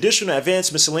click on traditional,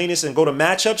 advanced, miscellaneous, and go to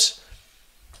matchups.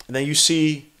 And then you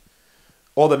see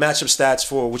all the matchup stats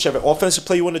for whichever offensive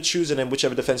play you want to choose, and then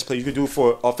whichever defensive play you could do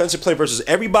for offensive play versus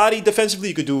everybody defensively.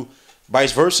 You could do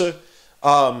vice versa.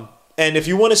 And if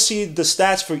you want to see the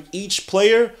stats for each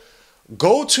player,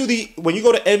 go to when you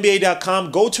go to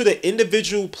NBA.com, go to the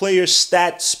individual player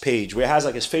stats page where it has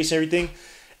like his face and everything.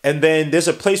 And then there's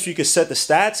a place where you can set the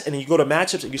stats, and then you go to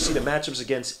matchups and you see the matchups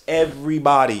against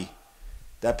everybody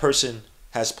that person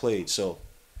has played. So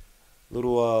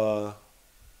little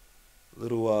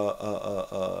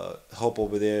hope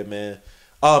over there, man.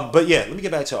 But yeah, let me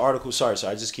get back to the article. Sorry.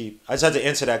 I just had to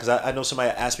answer that because I know somebody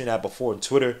asked me that before on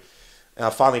Twitter, and I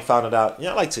finally found it out.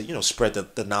 I like to spread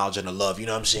the knowledge and the love. You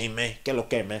know what I'm saying, man? Get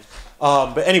okay, man.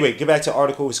 But anyway, get back to the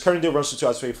article. His current deal runs through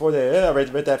 2024. I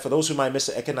read that. For those who might miss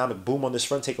the economic boom on this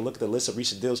front, take a look at the list of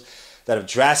recent deals that have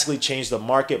drastically changed the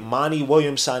market. Monty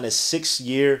Williams signed a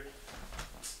 6-year.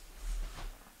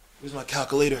 Where's my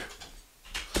calculator?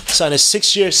 Signed a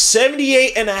 6-year,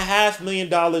 $78.5 million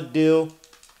deal,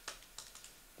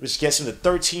 which gets him to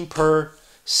 13 per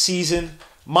season.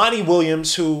 Monty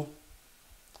Williams, who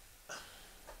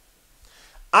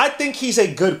I think he's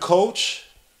a good coach,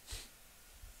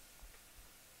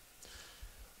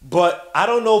 but I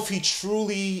don't know if he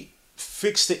truly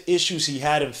fixed the issues he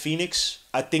had in Phoenix.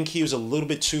 I think he was a little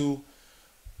bit too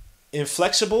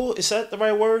inflexible. Is that the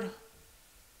right word?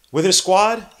 With his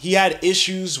squad, he had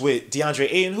issues with DeAndre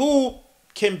Ayton, who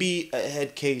can be a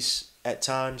head case at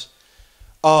times.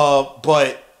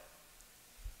 But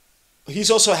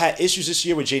he's also had issues this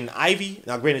year with Jaden Ivey.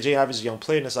 Now, granted, Jaden Ivey's a young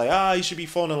player, and it's like, he should be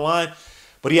falling in line.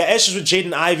 But he had issues with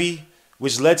Jaden Ivey,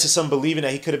 which led to some believing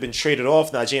that he could have been traded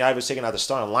off. Now, Jaden Ivey was taken out of the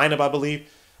starting lineup, I believe,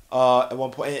 at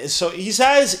one point. And so he's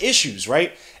had his issues,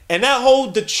 right? And that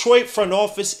whole Detroit front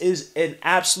office is an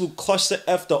absolute cluster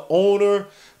F. The owner,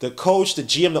 the coach, the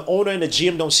GM, the owner and the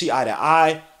GM don't see eye to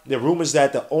eye. There are rumors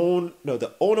that the owner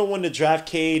wanted to draft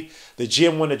Cade, the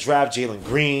GM wanted to draft Jalen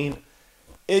Green.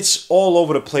 It's all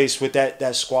over the place with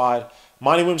that squad.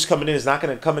 Monty Williams coming in is not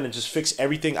going to come in and just fix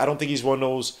everything. I don't think he's one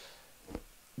of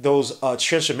those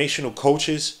transformational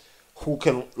coaches who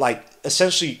can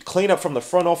essentially clean up from the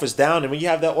front office down. And when you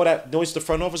have all that noise to the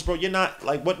front office, bro, you're not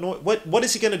what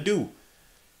is he going to do?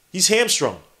 He's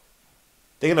hamstrung.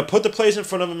 They're going to put the players in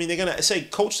front of him, and they're going to say,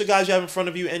 coach the guys you have in front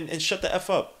of you and shut the F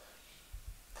up.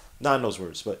 Not in those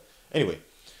words, but anyway.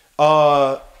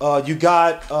 You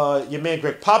got your man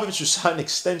Greg Popovich, who signed an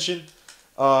extension,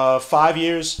 5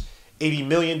 years, $80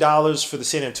 million for the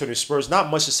San Antonio Spurs. Not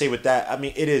much to say with that. I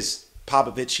mean, it is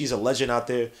Popovich. He's a legend out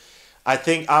there. I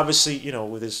think, obviously,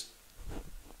 with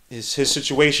his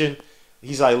situation,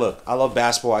 he's like, look, I love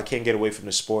basketball. I can't get away from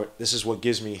the sport. This is what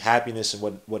gives me happiness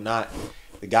and whatnot.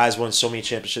 The guys won so many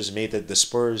championships and made the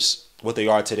Spurs what they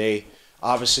are today,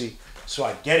 obviously. So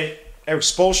I get it. Eric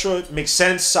Spoelstra makes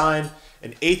sense. Signed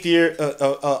an 8-year,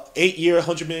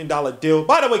 $100 million deal.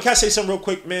 By the way, can I say something real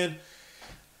quick, man?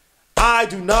 I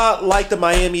do not like the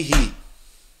Miami Heat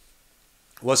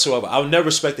whatsoever. I would never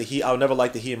respect the Heat. I would never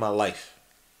like the Heat in my life.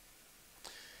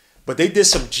 But they did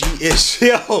some G-ish.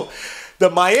 Yo,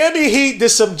 the Miami Heat did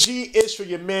some G-ish for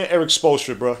your man Eric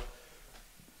Spoelstra, bro.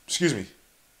 Excuse me.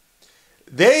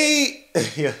 The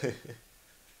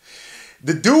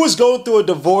dude was going through a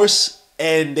divorce,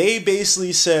 and they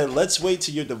basically said, let's wait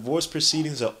till your divorce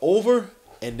proceedings are over,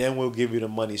 and then we'll give you the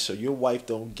money so your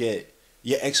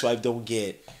ex-wife don't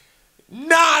get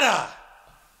nada.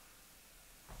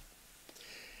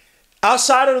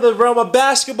 Outside of the realm of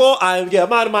basketball, I'm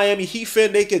not a Miami Heat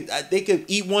fan. They could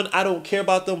eat one. I don't care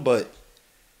about them, but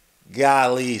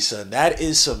golly, son, that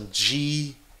is some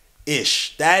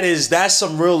G-ish. That's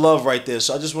some real love right there.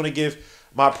 So I just want to give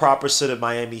my props to the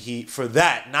Miami Heat for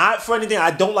that. Not for anything.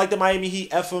 I don't like the Miami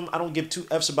Heat. F them. I don't give 2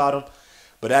 Fs about them.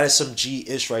 But that is some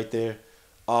G-ish right there.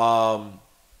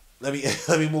 Let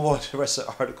me move on to the rest of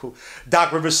the article.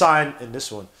 Doc Rivers signed in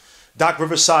this one. Doc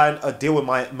Rivers signed a deal with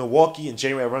Milwaukee in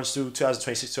January. It runs through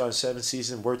 2026-2027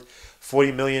 season, worth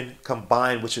 $40 million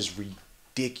combined, which is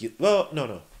ridiculous. Well,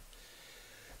 no.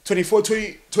 24,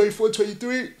 20, 24,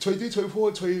 23, 23,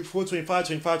 24, 24, 25,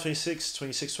 25, 26,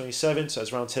 26, 27. So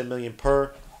that's around $10 million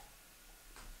per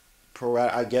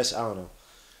I guess. I don't know.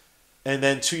 And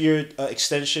then 2-year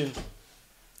extension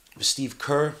with Steve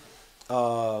Kerr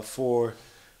for, what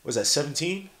was that,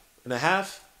 17 and a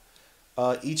half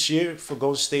each year for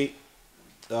Golden State.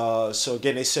 So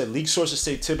again, they said league sources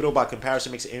say Thibodeau, by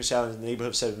comparison, makes an annual salary in the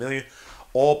neighborhood of $7 million.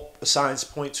 All signs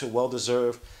point to a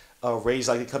well-deserved raise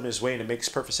likely coming his way, and it makes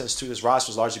perfect sense too. This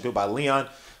roster was largely built by Leon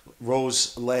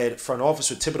Rose-led front office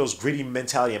with Thibodeau's gritty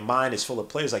mentality in mind. Is full of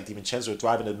players like DiVincenzo who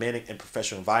thrive in a demanding and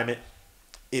professional environment.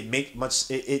 In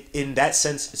that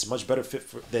sense, it's a much better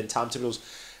fit than Tom Thibodeau's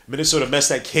Minnesota mess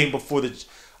that came before the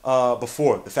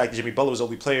fact that Jimmy Butler was the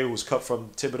only player who was cut from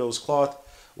Thibodeau's cloth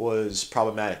was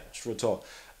problematic. It's real talk.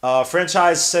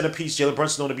 Franchise centerpiece Jalen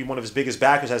Brunson known to be one of his biggest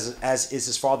backers, as is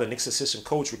his father, Knicks assistant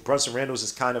coach. With Brunson, Randall is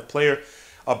this kind of player,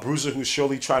 a bruiser who's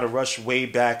surely trying to rush his way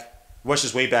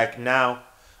back now.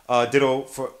 Ditto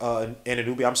for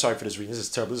Anunoby. I'm sorry for this reading. This is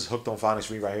terrible. This is hooked on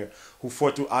phonics read right here. Who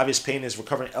fought through obvious pain in his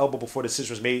recovering elbow before the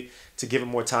decision was made to give him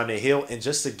more time to heal. And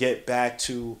just to get back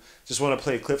to, just want to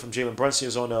play a clip from Jalen Brunson. He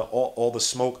was on the All the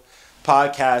Smoke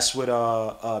podcast with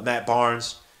Matt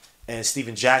Barnes and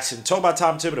Steven Jackson. Talk about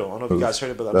Tom Thibodeau. I don't know if you guys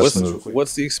heard it, but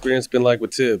what's the experience been like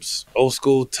with Tibbs? Old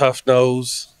school, tough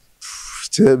nose.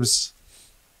 Tibbs.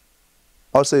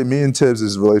 I'll say me and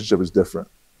Tibbs' relationship is different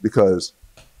because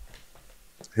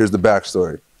here's the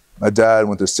backstory. My dad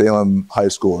went to Salem High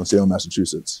School in Salem,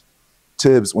 Massachusetts.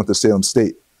 Tibbs went to Salem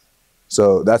State.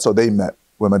 So that's how they met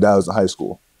when my dad was in high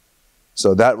school.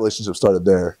 So that relationship started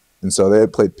there. And so they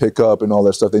had played pickup and all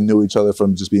that stuff. They knew each other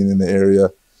from just being in the area.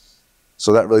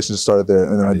 So that relationship started there.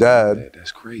 And then my dad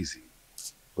that's crazy.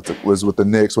 Was with the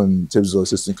Knicks when Tibbs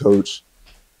was assistant coach,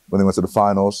 when they went to the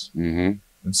finals. Mm-hmm.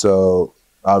 And so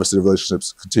obviously the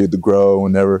relationships continued to grow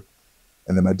whenever.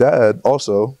 And then my dad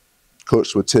also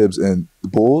coached with Tibbs and the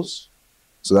Bulls.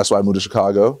 So that's why I moved to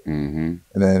Chicago. Mm-hmm.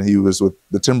 And then he was with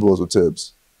the Timberwolves with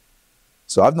Tibbs.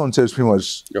 So I've known Tibbs pretty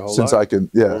much since life? I can,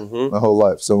 my whole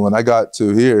life. So when I got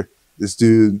to here, this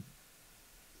dude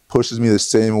pushes me the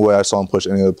same way I saw him push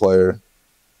any other player.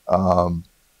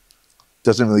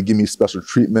 Doesn't really give me special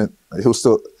treatment. Like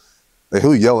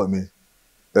he'll yell at me.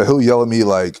 He'll yell at me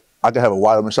like I could have a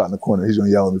wide open shot in the corner. He's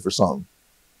gonna yell at me for something.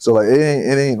 So like it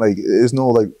ain't like it's no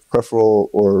like preferential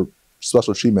or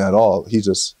special treatment at all.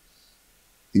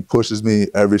 He pushes me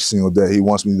every single day. He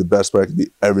wants me to be the best player I can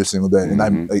be every single day.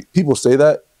 And like people say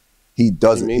that, he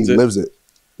does it. He lives it.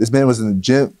 This man was in the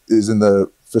gym, is in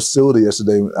the facility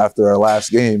yesterday after our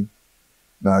last game.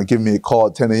 Giving me a call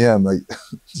at 10 a.m. like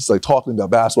just like talking about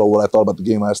basketball, what I thought about the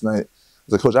game last night. I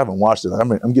was like, Coach, I haven't watched it.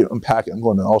 Like, I'm packing. I'm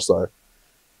going to All-Star.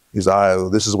 He's all right. Well,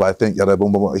 this is what I think. Yada,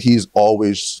 boom, boom, boom. He's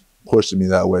always pushing me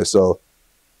that way. So,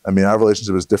 I mean, our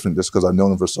relationship is different just because I've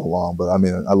known him for so long. But I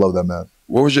mean, I love that man.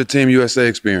 What was your Team USA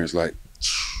experience like?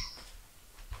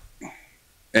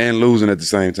 And losing at the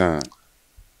same time.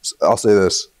 I'll say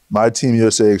this. My Team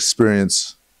USA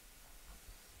experience.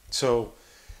 So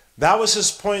that was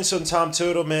his points on Tom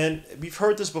Thibodeau, man. We've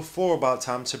heard this before about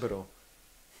Tom Thibodeau.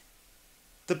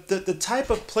 The type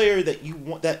of player that you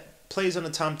want that plays under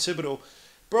Tom Thibodeau,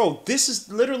 bro, this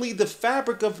is literally the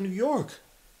fabric of New York.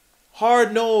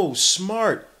 Hard-nosed,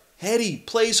 smart, heady,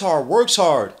 plays hard, works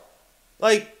hard.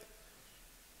 Like,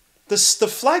 the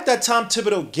flack that Tom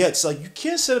Thibodeau gets, like, you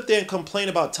can't sit up there and complain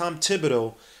about Tom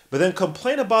Thibodeau, but then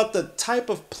complain about the type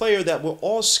of player that we're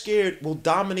all scared will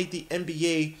dominate the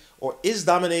NBA or is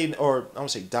dominating, or I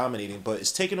won't say dominating, but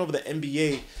is taking over the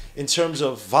NBA in terms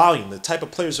of volume, the type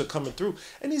of players that are coming through.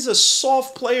 And these are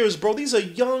soft players, bro. These are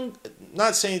young,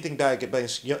 not saying anything bad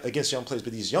against young players,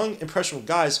 but these young, impressionable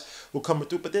guys will come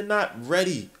through, but they're not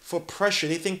ready for pressure.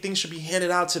 They think things should be handed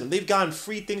out to them. They've gotten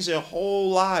free things their whole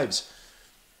lives.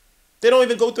 They don't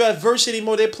even go through adversity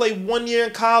anymore. They play 1 year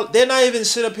in college. They're not even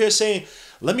sit up here saying,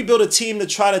 let me build a team to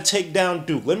try to take down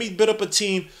Duke. Let me build up a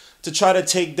team to try to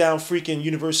take down freaking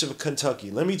University of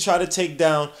Kentucky. Let me try to take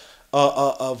down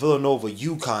Villanova,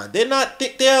 UConn. They're not.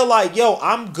 They're like, yo,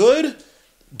 I'm good.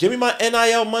 Give me my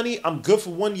NIL money. I'm good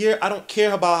for 1 year. I don't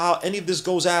care about how any of this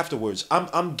goes afterwards.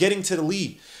 I'm getting to the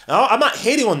league. Now, I'm not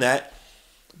hating on that,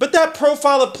 but that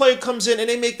profile of player comes in and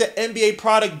they make the NBA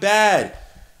product bad.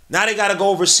 Now they got to go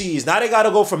overseas. Now they got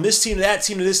to go from this team to that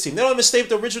team to this team. They don't even stay with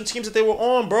the original teams that they were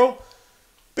on, bro,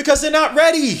 because they're not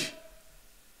ready.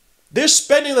 They're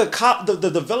spending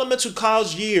the developmental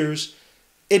college years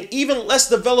and even less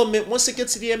development once it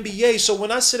gets to the NBA. So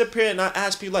when I sit up here and I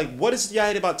ask people, like, what is the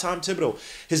idea about Tom Thibodeau?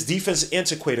 His defense is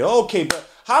antiquated. Okay, but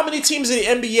how many teams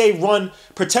in the NBA run,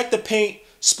 protect the paint,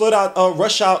 split out,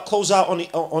 rush out, close out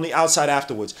on the outside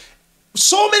afterwards?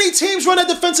 So many teams run a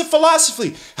defensive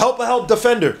philosophy. Help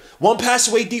defender. One pass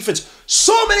away defense.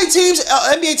 So many teams,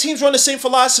 NBA teams run the same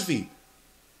philosophy.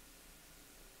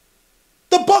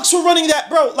 The Bucks were running that,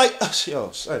 bro. Like,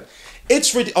 yo, son.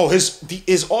 It's ridiculous.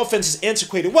 His offense is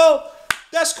antiquated. Well,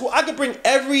 that's cool. I could bring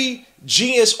every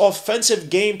genius offensive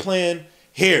game plan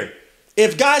here.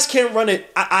 If guys can't run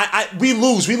it, we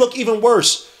lose. We look even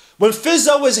worse. When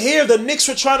Fizzo was here, the Knicks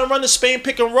were trying to run the Spain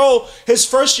pick and roll his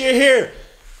first year here.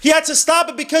 He had to stop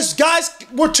it because guys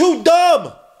were too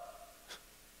dumb.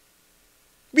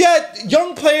 We had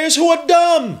young players who are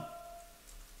dumb.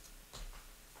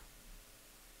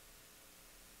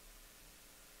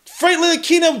 Frank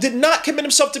Ntilikina did not commit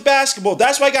himself to basketball.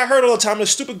 That's why he got hurt all the time. Those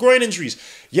stupid groin injuries.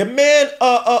 Your man,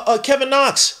 Kevin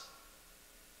Knox.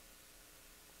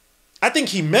 I think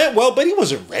he meant well, but he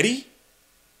wasn't ready.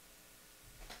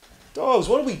 Dogs,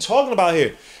 what are we talking about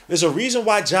here? There's a reason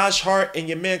why Josh Hart and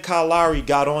your man Kyle Lowry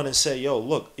got on and said, yo,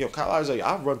 look, Kyle Lowry's like,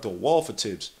 I'll run the wall for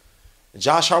Tibbs. And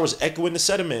Josh Hart was echoing the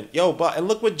sentiment. And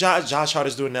look what Josh Hart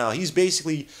is doing now. He's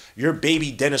basically your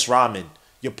baby Dennis Rodman.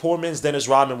 Your poor man's Dennis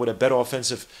Rodman with a better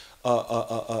offensive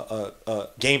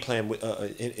game plan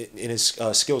in his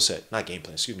skill set. Not game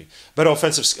plan, excuse me. Better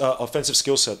offensive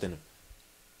skill set than him.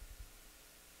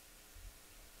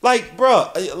 Like,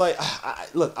 bro,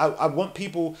 look, I want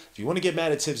people, if you want to get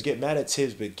mad at Tibbs,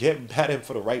 but get mad at him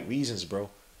for the right reasons,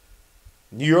 bro.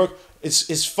 New York,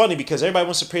 it's funny because everybody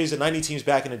wants to praise the 90 teams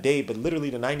back in the day, but literally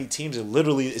the 90 teams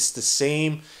it's the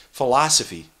same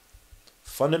philosophy.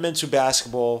 Fundamental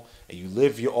basketball, and you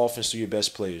live your offense through your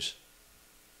best players.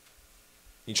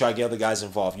 You try to get other guys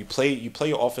involved. You play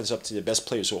your offense up to the best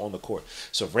players who are on the court.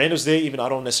 So if Randall's there, even though I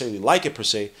don't necessarily like it per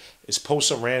se, it's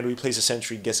post on Randall, he plays a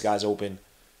century, gets guys open.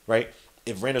 Right?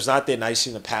 If Randall's not there, now you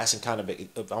see the passing kind of, I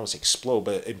don't want to say explode,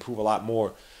 but improve a lot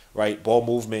more, right? Ball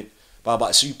movement, blah,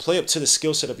 blah. So you play up to the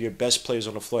skill set of your best players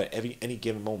on the floor at any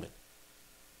given moment.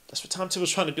 That's what Tom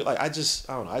Thibodeau's trying to do. Like, I don't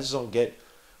know. I just don't get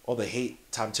all the hate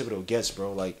Tom Thibodeau gets,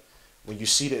 bro. Like, when you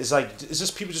see that, it's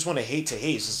just people just want to hate to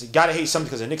hate. It's just, you got to hate something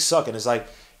because the Knicks suck. And it's like,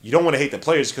 you don't want to hate the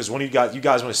players because you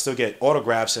guys want to still get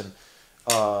autographs and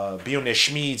be on their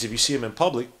schmeeds if you see them in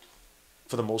public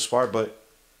for the most part. But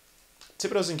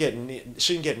Thibodeau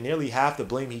shouldn't get nearly half the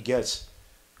blame he gets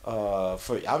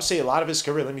for, I would say, a lot of his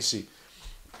career. Let me see.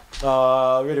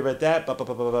 Already read that.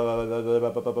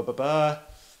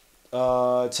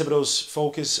 Thibodeau's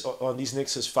focus on these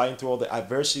Knicks is fighting through all the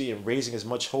adversity and raising as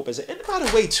much hope as it. And by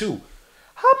the way, too,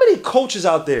 how many coaches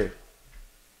out there?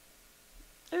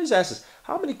 Let me just ask this: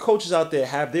 how many coaches out there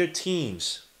have their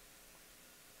teams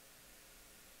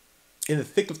in the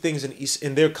thick of things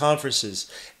in their conferences,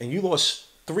 and you lost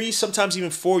 3, sometimes even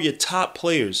 4 of your top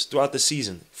players throughout the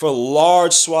season for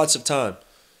large swaths of time.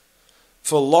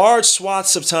 For large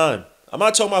swaths of time. I'm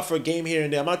not talking about for a game here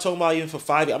and there. I'm not talking about even for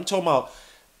 5 years. I'm talking about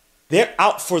they're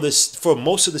out for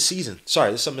most of the season.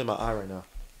 Sorry, there's something in my eye right now.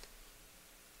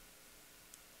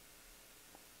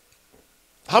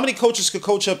 How many coaches could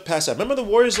coach up past that? Remember the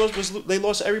Warriors they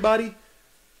lost everybody?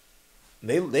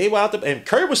 They were out there, and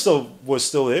Curry was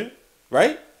still there,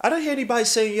 right? I don't hear anybody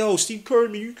saying, yo, Steve Kerr,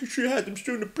 man, you should have them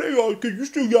still in the playoffs because you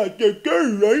still got that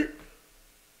Curry, right?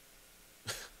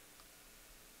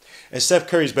 And Steph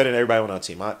Curry's better than everybody on our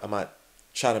team. I'm not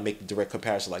trying to make a direct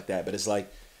comparison like that, but it's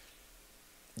like,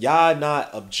 y'all not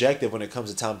objective when it comes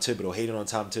to Tom Thibodeau, hating on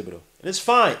Tom Thibodeau. And it's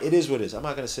fine. It is what it is. I'm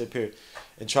not going to sit up here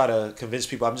and try to convince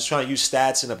people. I'm just trying to use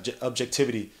stats and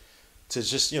objectivity to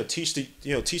just, teach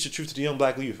the truth to the young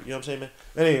black youth. You know what I'm saying, man?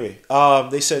 But anyway,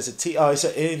 they said he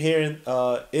said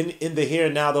in the here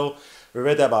and now though, we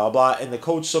read that blah blah blah, and the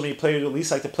coach, so many players at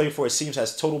least like to play for, it seems,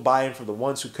 has total buy-in from the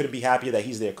ones who couldn't be happier that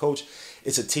he's their coach.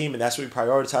 It's a team, and that's what we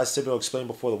prioritize. Thibodeau explained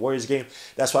before the Warriors game.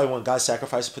 That's why when guys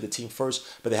sacrifice to put the team first,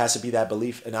 but there has to be that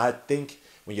belief. And I think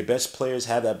when your best players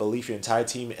have that belief, your entire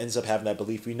team ends up having that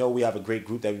belief. We know we have a great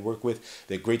group that we work with.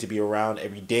 They're great to be around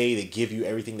every day. They give you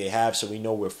everything they have, so we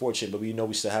know we're fortunate, but we know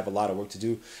we still have a lot of work to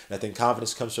do. And I think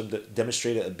confidence comes from the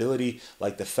demonstrated ability,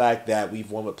 like the fact that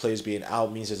we've won with players being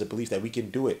out means there's a belief that we can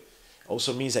do it.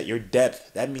 Also means that your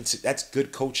depth, that's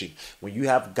good coaching. When you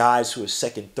have guys who are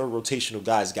second, third rotational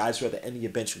guys who are at the end of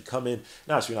your bench who come in,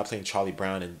 not so you're not playing Charlie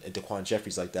Brown and Daquan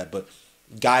Jeffries like that, but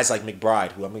guys like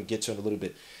McBride, who I'm going to get to in a little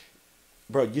bit.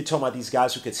 Bro, you're talking about these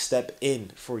guys who could step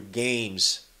in for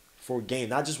games,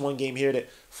 not just one game here,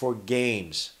 for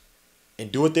games, and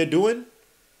do what they're doing.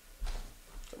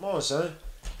 Come on, son.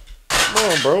 Come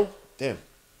on, bro. Damn.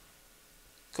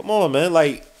 Come on, man.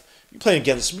 Like, we playing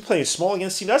small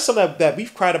against team. That's something that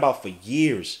we've cried about for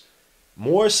years.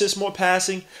 More assists, more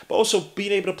passing, but also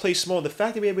being able to play small. The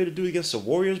fact that we were able to do it against the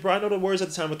Warriors, bro. I know the Warriors at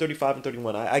the time were 35 and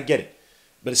 31. I get it.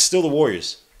 But it's still the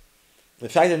Warriors. The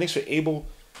fact that the Knicks were able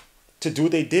to do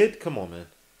what they did, come on, man.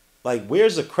 Like,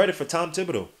 where's the credit for Tom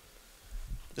Thibodeau?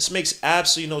 This makes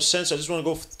absolutely no sense. I just want to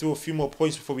go through a few more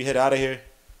points before we head out of here.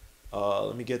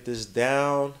 Let me get this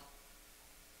down.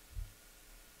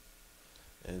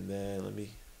 And then let me...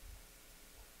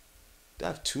 Do I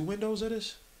have 2 windows of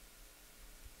this?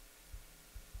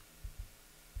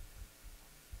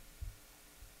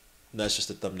 No, that's just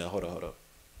the thumbnail. Hold up.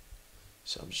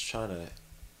 So I'm just trying to...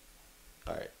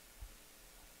 Alright.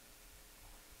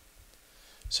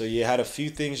 So yeah, had a few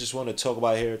things just wanted to talk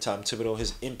about here. Tom Thibodeau,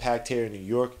 his impact here in New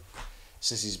York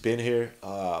since he's been here.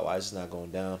 Why is it not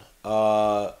going down?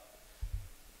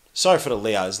 Sorry for the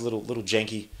layout. It's a little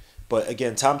janky. But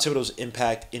again, Tom Thibodeau's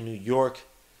impact in New York,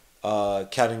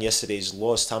 counting yesterday's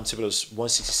loss, Tom Thibodeau's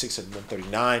 166 and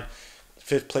 139.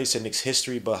 5th place in Knicks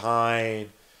history behind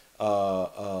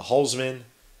Holzman.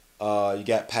 You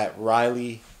got Pat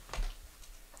Riley.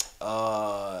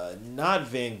 Not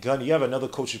Van Gundy. You have another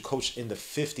coach who coached in the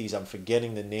 50s. I'm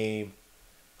forgetting the name.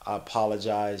 I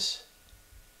apologize.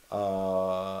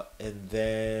 And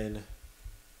then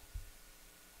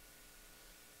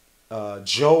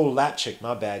Joe Lapchick,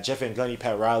 my bad. Jeff Van Gundy,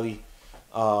 Pat Riley,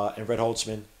 and Red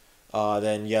Holtzman.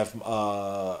 Then you have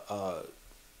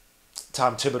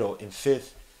Tom Thibodeau in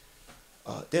 5th.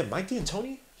 Damn, Mike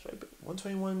D'Antoni?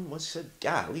 121, once he said,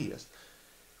 golly, that's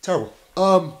terrible.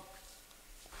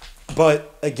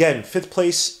 But again, 5th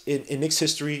place in Knicks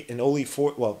history in only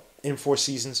 4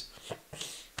 seasons.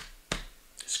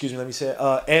 Excuse me, let me say it.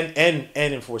 And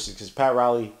in 4 seasons, because Pat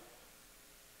Riley.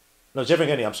 No, Jeff Van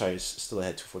Gundy, I'm sorry, still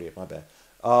ahead 248, my bad.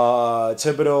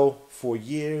 Thibodeau, 4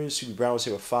 years. Hubie Brown was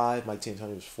here with 5. Mike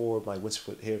D'Antoni was 4. Mike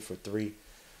Winston here for 3.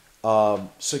 So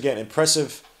again,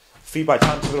 impressive feat by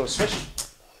Tom Thibodeau,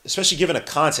 especially given the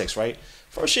context, right?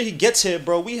 First year he gets here,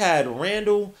 bro, we had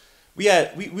Randall. We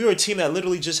were a team that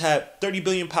literally just had 30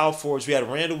 billion power forwards. We had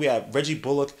Randall. We had Reggie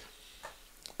Bullock.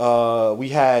 We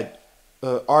had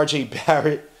R.J.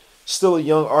 Barrett. Still a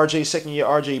young R.J. Second year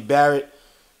R.J. Barrett.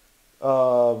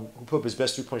 Who put up his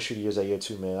best 3-point shooting years that year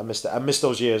too, man. I missed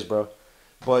those years, bro.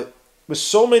 But with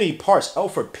so many parts,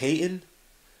 Elfrid Payton,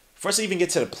 for us to even get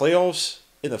to the playoffs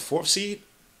in the 4th seed,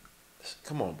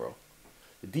 come on, bro.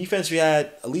 The defense we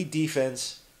had, elite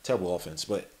defense, terrible offense.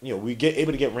 But, we get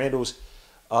able to get Randall's.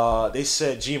 They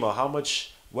said, Gma, how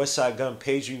much West Side Gun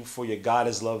paid you for your God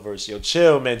is Love verse? Yo,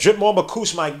 chill, man. Drip Mamba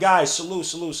Koos, my guy. Salute.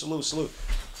 So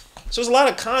there's a lot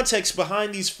of context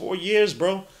behind these 4 years,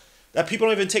 bro, that people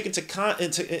don't even take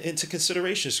into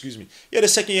consideration. Excuse me. Yeah, the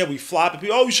second year we flop.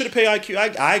 We should have paid IQ.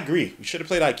 I agree. We should have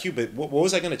played IQ, but what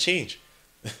was that going to change?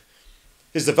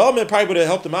 His development probably would have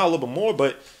helped him out a little bit more,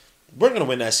 but we're going to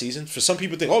win that season. For some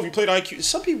people think, if you played IQ.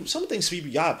 Some things people,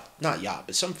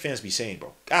 but some fans be saying,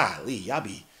 bro, golly, y'all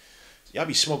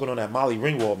be smoking on that Molly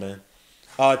Ringwald, man.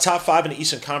 Top 5 in the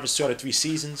Eastern Conference 2 out of 3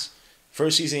 seasons.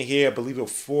 First season here, I believe it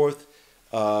was 4th.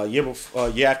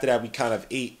 Year after that, we kind of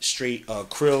 8 straight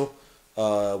Krill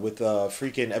with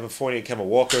freaking Evan Fournier and Kemba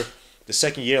Walker. The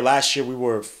second year, last year, we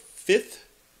were 5th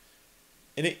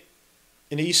in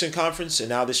the Eastern Conference, and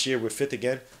now this year we're 5th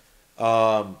again.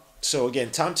 So again,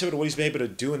 Tom Thibodeau, what he's been able to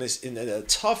do in a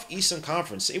tough Eastern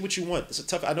Conference. Say what you want. It's a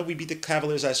tough. I know we beat the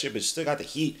Cavaliers last year, but still got the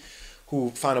Heat,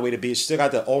 who found a way to beat. Still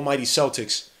got the almighty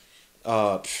Celtics.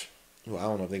 I don't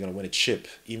know if they're gonna win a chip,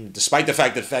 even despite the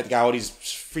fact that they got all these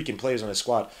freaking players on their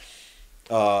squad.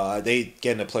 They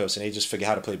get in the playoffs and they just figure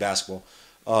how to play basketball.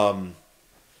 Or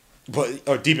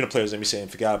deep in the playoffs, let me say, and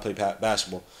figure out how to play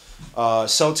basketball.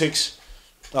 Celtics,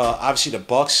 obviously the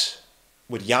Bucks.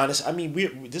 With Giannis, I mean,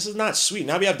 this is not sweet.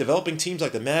 Now we have developing teams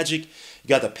like the Magic. You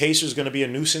got the Pacers going to be a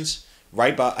nuisance,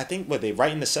 right? But I think they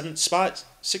right in the 7th spot,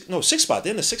 6th spot.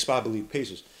 They're in the 6th spot, I believe.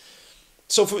 Pacers.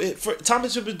 So for Tom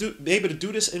to be able to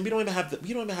do this, and we don't even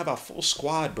have our full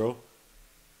squad, bro.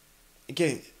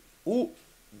 Again,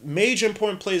 major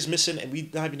important players missing, and we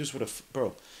not even do this with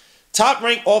bro. Top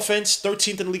ranked offense,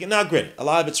 13th in the league. Now, granted, a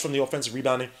lot of it's from the offensive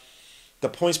rebounding. The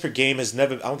points per game has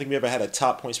never. I don't think we ever had a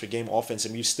top points per game offense,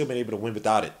 and we've still been able to win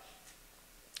without it.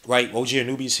 Right? OG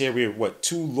Anunoby's here. We're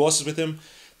 2 losses with him,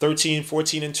 13,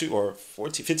 14 and 2, or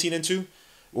 14, 15 and 2.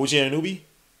 OG Anunoby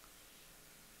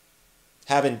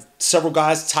having several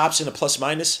guys tops in a plus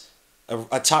minus,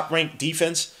 a top ranked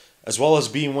defense, as well as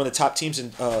being one of the top teams in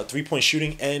 3-point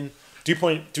shooting and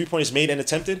 3-pointers made and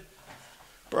attempted.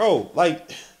 Bro,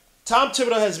 like Tom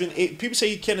Thibodeau has been. People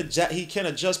say he can't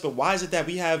adjust, but why is it that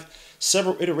we have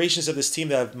several iterations of this team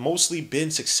that have mostly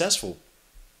been successful?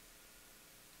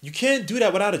 You can't do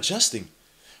that without adjusting.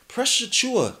 Pressure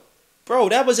Chua. Bro,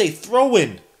 that was a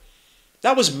throw-in.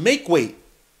 That was make weight.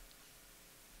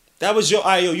 That was yo,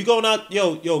 you going out,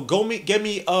 get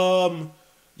me a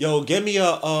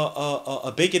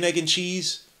bacon, egg, and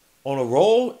cheese on a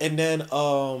roll, and then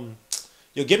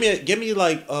give me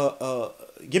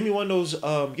one of those,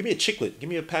 give me a chiclet, give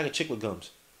me a pack of chiclet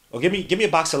gums, or give me a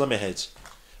box of lemon heads.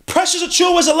 Precious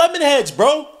Achua was a lemon heads,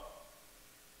 bro.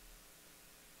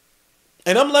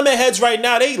 And them lemon heads right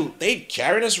now, they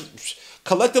carrying us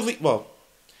collectively. Well,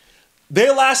 they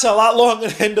last a lot longer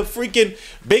than the freaking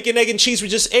bacon, egg, and cheese we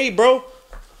just ate, bro.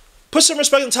 Put some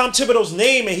respect on Tom Thibodeau's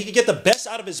name, and he can get the best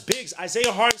out of his bigs.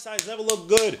 Isaiah Hartenstein's never looked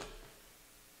good.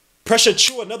 Pressure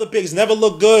Chua, another bigs, never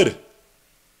looked good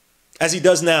as he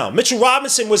does now. Mitchell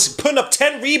Robinson was putting up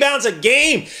 10 rebounds a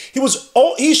game.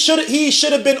 He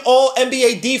should have been all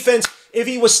NBA defense if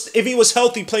he was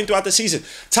healthy playing throughout the season.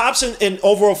 Tops in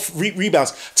overall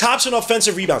rebounds, tops in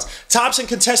offensive rebounds, tops in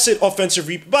contested offensive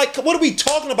rebounds. Like, what are we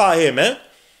talking about here, man?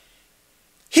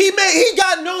 He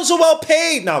got known so well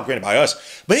paid. Now, granted by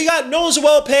us, but he got known so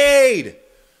well paid.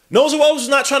 Known so well was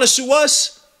not trying to sue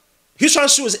us. He was trying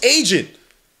to sue his agent,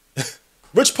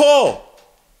 Rich Paul.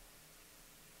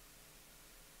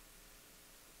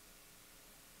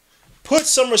 Put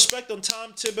some respect on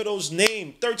Tom Thibodeau's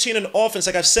name. 13 in offense.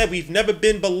 Like I've said, we've never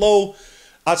been below,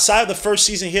 outside of the first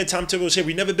season here, Tom Thibodeau's here,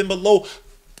 we've never been below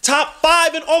top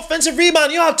 5 in offensive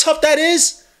rebound. You know how tough that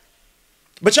is?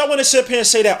 But y'all want to sit up here and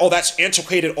say that, oh, that's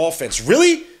antiquated offense.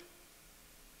 Really?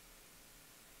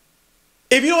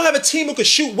 If you don't have a team who can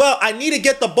shoot well, I need to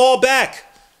get the ball back.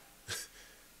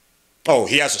 Oh,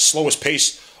 he has the slowest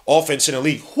pace offense in the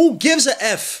league. Who gives a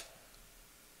F?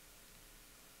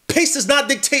 Pace does not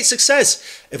dictate success.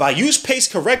 If I use pace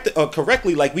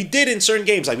correctly, like we did in certain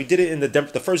games, like we did it in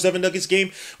the first Denver Nuggets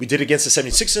game, we did it against the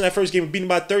 76ers in that first game, we beat them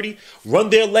by 30, run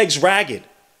their legs ragged,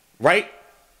 right?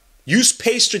 Use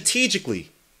pace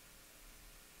strategically.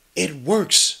 It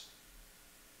works.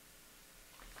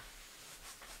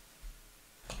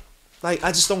 Like,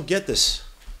 I just don't get this.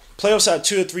 Playoffs out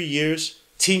 2 or 3 years.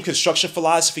 Team construction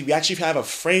philosophy. We actually have a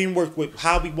framework with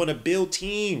how we want to build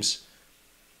teams.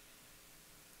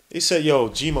 They said, yo,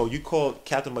 Gmo, you called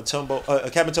Captain Matumbo.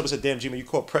 Captain Matumbo said, damn, Gmo, you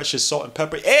called Precious salt and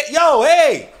pepper. Hey, yo,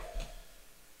 hey!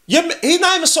 He's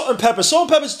not even salt and pepper. Salt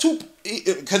and pepper's too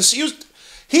confused.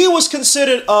 He was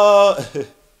considered,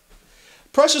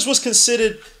 Precious was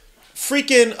considered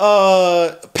freaking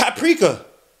paprika.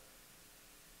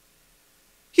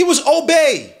 He was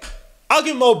obey. I'll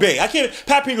give him obey.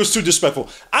 Paprika was too disrespectful.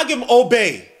 I'll give him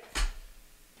obey.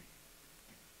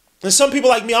 And some people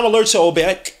like me, I'm allergic to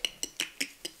obey.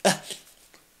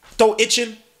 Throw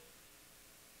itching.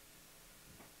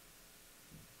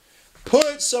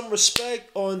 Put some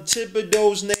respect on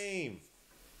Thibodeau's name.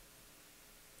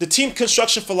 The team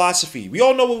construction philosophy. We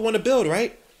all know what we want to build,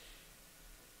 right?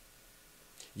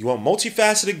 You want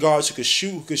multifaceted guards who could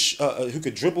shoot, who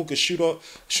could dribble, who could shoot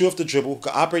off the dribble, who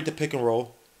could operate the pick and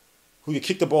roll, who could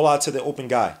kick the ball out to the open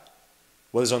guy.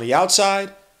 Whether it's on the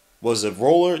outside, was a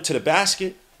roller to the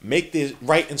basket, make the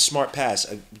right and smart pass.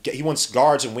 He wants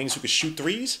guards and wings who could shoot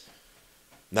threes.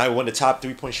 Now we're one of the top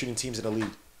 3-point shooting teams in the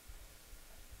league.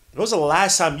 When was the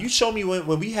last time you showed me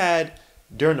when we had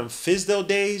during them Fizdale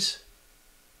days?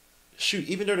 Shoot,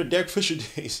 even during the Derek Fisher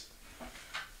days,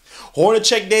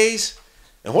 Hornacek days.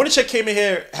 And Hornacek came in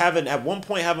here at one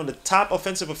point having the top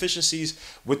offensive efficiencies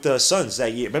with the Suns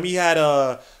that year. Remember he had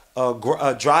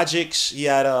Dragic, he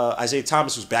had Isaiah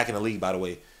Thomas, who's back in the league, by the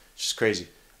way, which is crazy.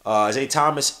 Isaiah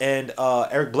Thomas and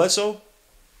Eric Bledsoe.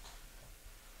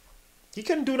 He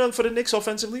couldn't do nothing for the Knicks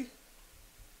offensively.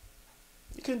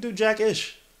 He couldn't do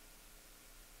jack-ish.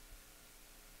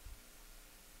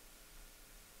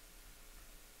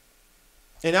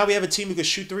 And now we have a team who can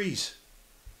shoot threes.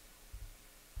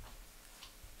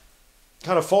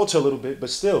 Kind of falter a little bit, but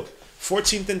still.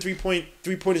 14th in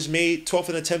three-pointers made, 12th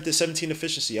in attempted, 17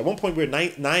 efficiency. At one point we were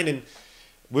like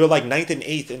 9th and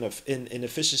 8th in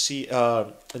efficiency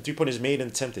and three-pointers made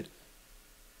and attempted.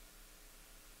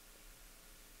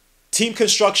 Team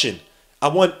construction. I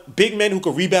want big men who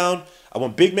can rebound. I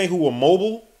want big men who are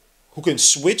mobile, who can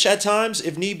switch at times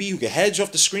if need be, who can hedge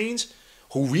off the screens,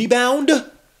 who rebound.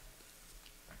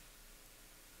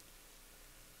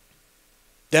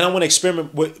 Then I want to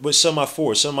experiment with some of my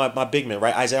forwards, some of my big men,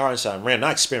 right? Isaiah Hartenstein,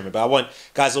 not experiment, but I want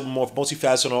guys a little more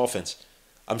multifaceted on offense.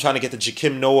 I'm trying to get the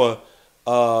Jakim Noah.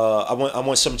 I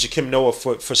want some Jakim Noah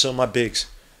for some of my bigs,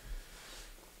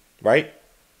 right?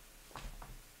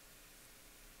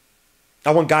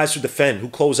 I want guys who defend, who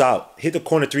close out, hit the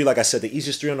corner three, like I said, the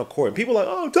easiest three on the court. And people are like,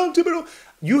 oh, Tom Thibodeau.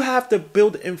 You have to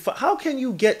build how can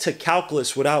you get to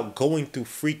calculus without going through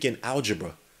freaking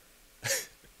algebra?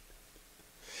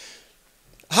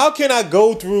 How can I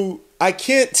go through? I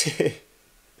can't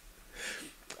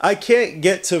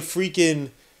get to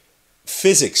freaking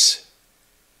physics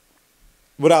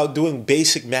without doing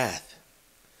basic math.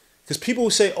 Because people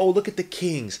will say, oh, look at the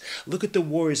Kings, look at the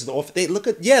Warriors, look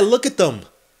at them.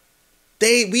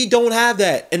 We don't have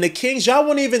that. And the Kings, y'all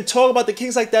wouldn't even talk about the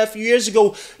Kings like that a few years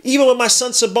ago, even when my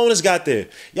son Sabonis got there.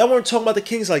 Y'all weren't talking about the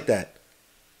Kings like that.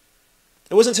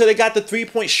 It wasn't until they got the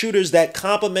three-point shooters that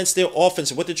complements their offense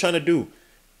and what they're trying to do.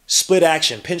 Split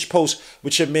action, pinch post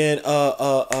with your man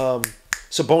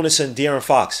Sabonis and De'Aaron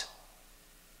Fox.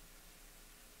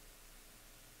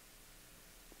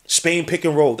 Spain pick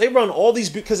and roll. They run all these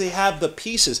because they have the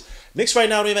pieces. Knicks right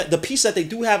now, the pieces that they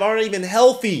do have aren't even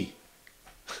healthy.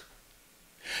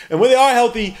 And when they are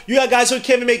healthy, you got guys who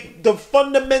can't even make the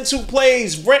fundamental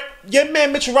plays. Your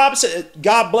man Mitchell Robinson,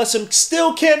 God bless him,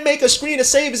 still can't make a screen to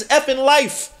save his effing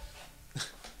life.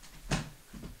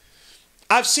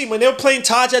 I've seen when they were playing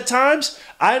Taj at times,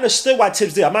 I understood why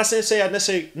Tibbs did. I'm not saying I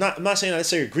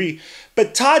necessarily agree,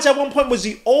 but Taj at one point was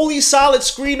the only solid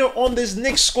screener on this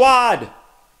Knicks squad.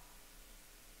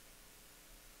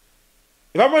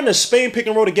 If I run the Spain pick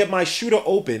and roll to get my shooter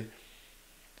open,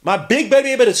 my big better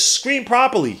be able to screen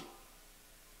properly.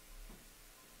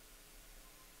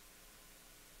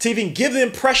 To even give the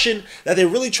impression that they're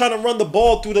really trying to run the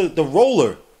ball through the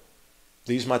roller.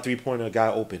 Leaves my three-pointer guy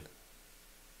open.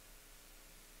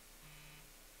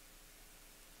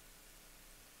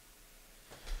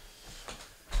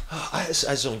 I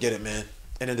just don't get it, man.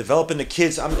 And then developing the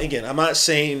kids. I'm not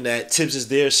saying that Tibbs is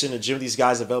there sitting in the gym with these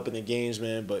guys developing the games,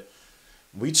 man, but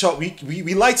we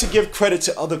like to give credit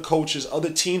to other coaches, other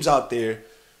teams out there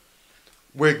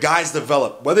where guys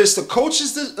develop. Whether it's the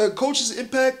coaches'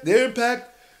 impact,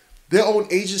 their own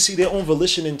agency, their own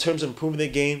volition in terms of improving their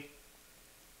game.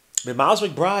 But Miles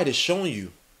McBride is showing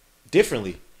you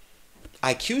differently.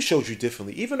 IQ shows you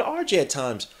differently. Even RJ at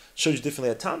times shows you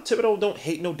differently. Tom Thibodeau don't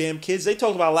hate no damn kids. They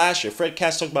talked about last year. Fred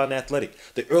Cass talked about an athletic.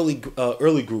 The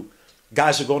early group.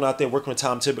 Guys are going out there working with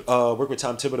Tom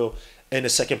Thibodeau in the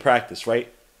second practice, right?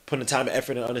 Putting the time and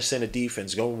effort and understand the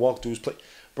defense, going walk through his play.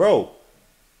 Bro,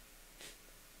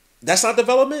 that's not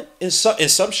development in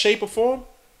some shape or form.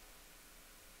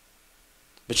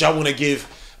 But y'all want to give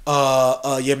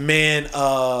your man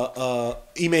Ime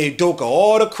Udoka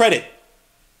all the credit.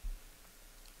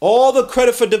 All the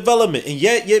credit for development. And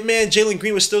yet your man Jalen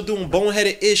Green was still doing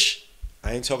boneheaded-ish.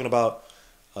 I ain't talking about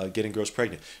getting girls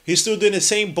pregnant. He's still doing the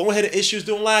same boneheaded ish he was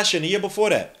doing last year and the year before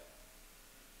that.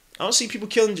 I don't see people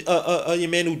killing your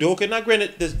man Udoka. Now,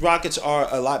 granted, the Rockets are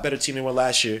a lot better team than they were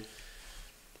last year.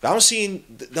 But I don't see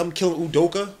them killing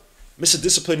Udoka. Mr.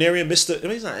 Disciplinarian,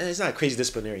 he's not a crazy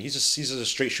disciplinarian. He's just a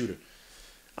straight shooter.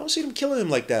 I don't see them killing him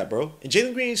like that, bro. And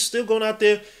Jalen Green's still going out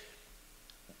there,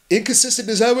 inconsistent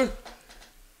as ever.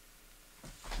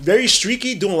 Very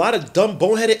streaky, doing a lot of dumb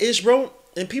boneheaded ish, bro.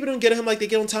 And people don't get him like they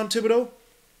get on Tom Thibodeau.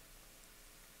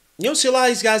 You don't see a lot of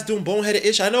these guys doing boneheaded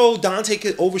ish. I know Donte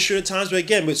could overshoot at times, but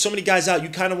again, with so many guys out, you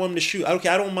kind of want him to shoot. Okay,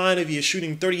 I don't mind if you're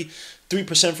shooting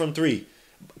 33% from three,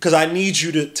 because I need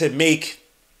you to make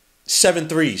 7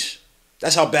 threes.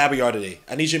 That's how bad we are today.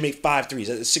 I need you to make 5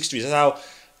 threes, 6 threes. That's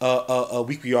how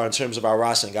weak we are in terms of our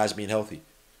roster and guys being healthy.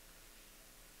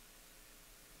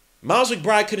 Miles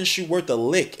McBride couldn't shoot worth a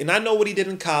lick. And I know what he did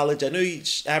in college. I know he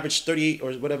averaged 38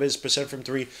 or whatever his percent from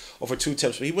three over 2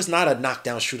 attempts. But he was not a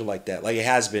knockdown shooter like that, like it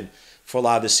has been for a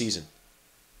lot of this season.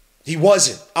 He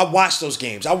wasn't. I watched those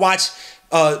games. I watched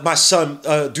my son,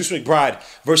 Deuce McBride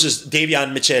versus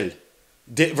Davion Mitchell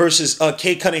versus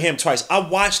Cade Cunningham twice. I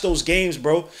watched those games,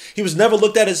 bro. He was never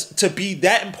looked at as to be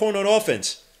that important on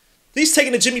offense. He's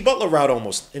taking the Jimmy Butler route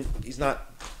almost. And he's not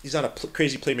a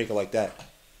crazy playmaker like that.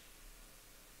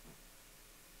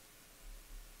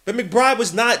 But McBride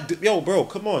was not, bro,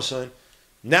 come on, son.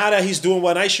 Now that he's doing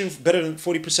what I shoot better than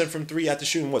 40% from three after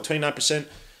shooting, 29%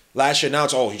 last year. Now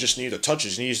it's, he just needs the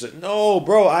touches. No,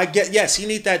 bro, yes, he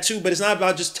needs that too, but it's not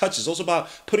about just touches. It's also about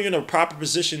putting you in a proper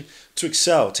position to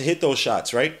excel, to hit those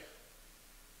shots, right?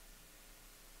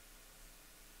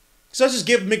 So I just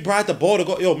give McBride the ball to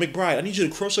go, McBride, I need you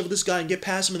to cross over this guy and get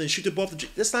past him and then shoot the ball.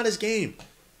 That's not his game.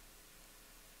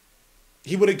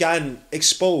 He would have gotten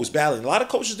exposed badly. A lot of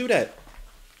coaches do that.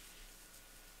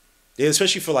 Yeah,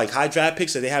 especially for like high draft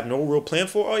picks that they have no real plan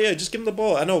for. Oh yeah, just give him the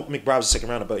ball. I know McBride was a second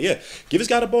rounder, but yeah, give this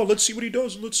guy the ball. Let's see what he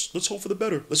does. Let's hope for the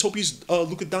better. Let's hope he's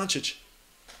Luka Doncic.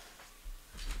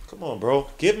 Come on, bro.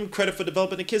 Give him credit for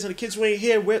developing the kids, and the kids who ain't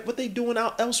here, what they doing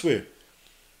out elsewhere?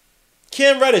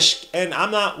 Cam Reddish, and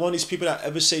I'm not one of these people that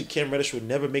ever say Cam Reddish would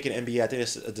never make an NBA. I think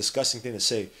it's a disgusting thing to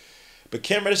say. But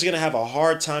Cam Reddish is going to have a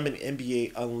hard time in the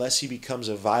NBA unless he becomes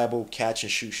a viable catch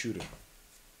and shoot shooter.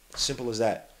 Simple as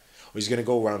that. Or he's going to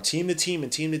go around team to team and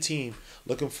team to team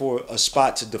looking for a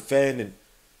spot to defend. And,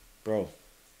 bro,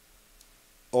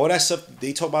 all that stuff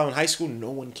they talk about in high school,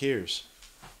 no one cares.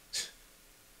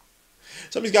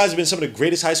 Some of these guys have been some of the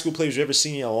greatest high school players you've ever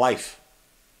seen in your life.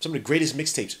 Some of the greatest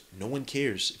mixtapes. No one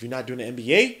cares. If you're not doing the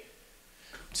NBA,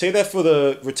 say that for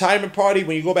the retirement party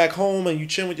when you go back home and you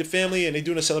chill with your family and they're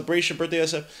doing a celebration, birthday,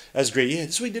 that's great. Yeah,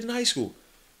 this is what he did in high school.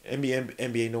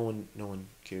 NBA, no one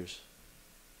cares.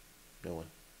 No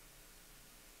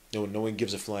one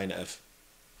gives a flying F.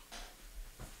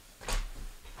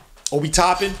 Obi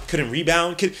Toppin couldn't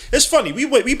rebound. It's funny.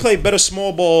 We played better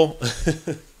small ball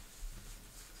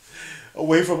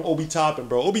away from Obi Toppin,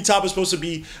 bro. Obi Toppin's supposed to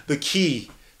be the key.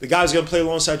 The guy's gonna play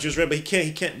alongside Julius Randle, but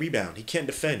he can't rebound. He can't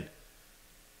defend.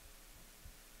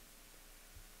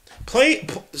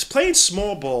 Playing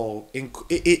small ball,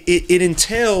 it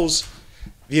entails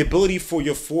the ability for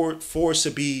your force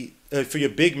to be for your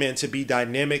big man to be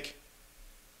dynamic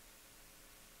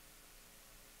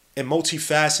and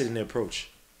multifaceted in their approach.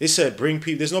 They said bring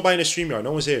people. There's nobody in the stream yard.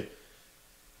 No one's here.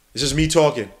 It's just me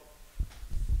talking.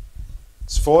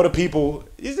 It's for all the people.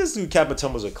 This dude Cap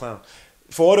Matumbo's a clown.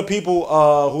 For all the people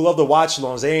who love the watch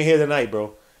longs, they ain't here tonight,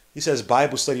 bro. He says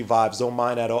Bible study vibes. Don't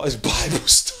mind at all. It's Bible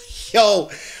study. Yo,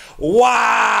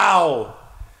 wow.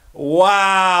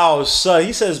 Wow, son.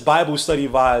 He says Bible study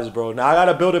vibes, bro. Now I got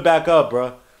to build it back up,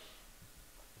 bro.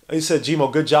 He said,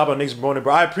 Gmo, good job on Knicks morning,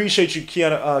 bro. I appreciate you,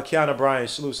 Kiana Bryan.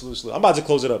 Salute. I'm about to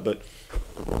close it up, but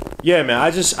yeah, man.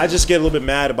 I just get a little bit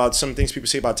mad about some things people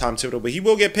say about Tom Thibodeau, but he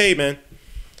will get paid, man.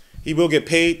 He will get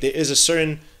paid. There is a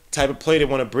certain type of play they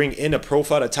want to bring in a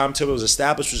profile that Tom Thibodeau has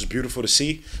established, which is beautiful to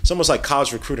see. It's almost like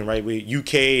college recruiting, right? With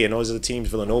UK and all those other teams,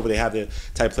 Villanova, they have the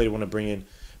type of play they want to bring in.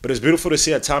 But it's beautiful to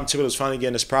see that Tom Thibodeau is finally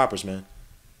getting his propers, man.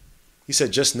 He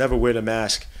said, just never wear the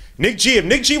mask. Nick G, if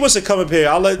Nick G wants to come up here,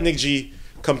 I'll let Nick G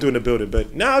come through in the building.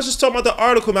 But now I was just talking about the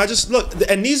article, man. I just look,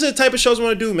 and these are the type of shows I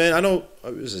want to do, man. I know,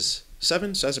 is this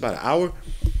 7? So that's about an hour.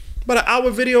 About an hour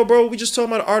video, bro. We just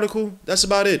talking about an article. That's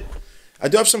about it. I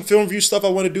do have some film review stuff I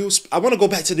want to do. I want to go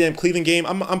back to the damn Cleveland game.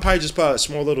 I'm probably just put a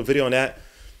small little video on that.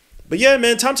 But yeah,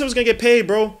 man, Tom Thibodeau's going to get paid,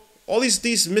 bro. All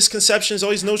these misconceptions,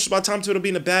 all these notions about Tom Thibodeau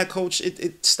being a bad coach,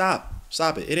 stop.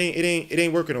 Stop it. It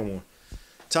ain't working no more.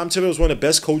 Tom Thibodeau is one of the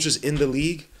best coaches in the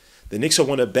league. The Knicks are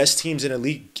one of the best teams in the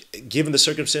league, given the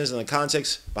circumstances and the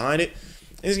context behind it.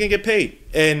 And he's going to get paid.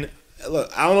 And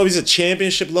look, I don't know if he's a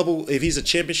championship level, if he's a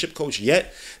championship coach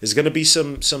yet. There's going to be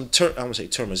some I won't say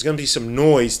term. There's going to be some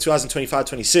noise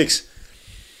 2025-26.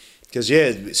 Because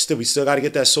yeah, we still got to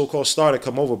get that so-called star to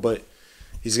come over, but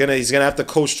he's gonna have to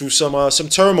coach through some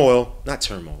turmoil, not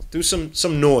turmoil, through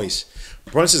some noise.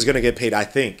 Brunson's gonna get paid, I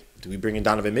think. Do we bring in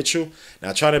Donovan Mitchell?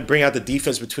 Now trying to bring out the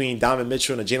defense between Donovan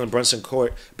Mitchell and the Jalen Brunson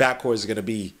backcourt is gonna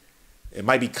be, it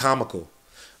might be comical.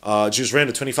 Julius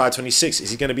Randle 25-26.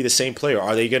 Is he gonna be the same player?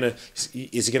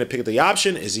 Is he gonna pick up the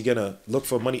option? Is he gonna look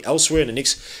for money elsewhere? And the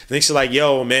Knicks are like,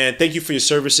 yo, man, thank you for your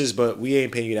services, but we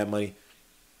ain't paying you that money.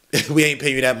 We ain't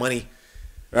paying you that money,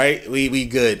 right? We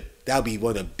good. That'll be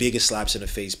one of the biggest slaps in the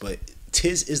face. But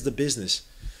tis is the business.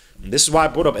 And this is why I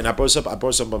brought this up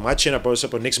on my channel. I brought this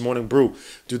up on Knicks Morning Brew.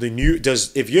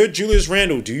 If you're Julius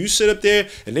Randle, do you sit up there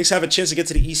and Knicks have a chance to get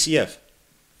to the ECF?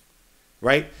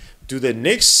 Right? Do the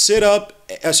Knicks sit up?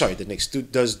 Sorry, the Knicks.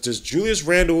 Does Julius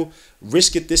Randle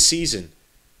risk it this season?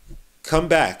 Come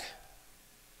back.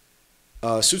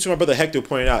 Suits my brother Hector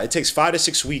pointed out, it takes 5 to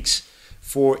 6 weeks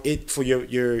for your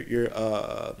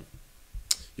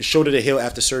shoulder to heal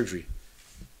after surgery,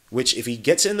 which if he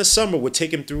gets it in the summer would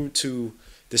take him through to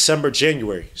December,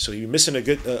 January. So you're missing a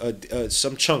good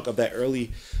some chunk of that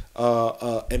early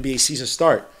NBA season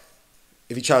start.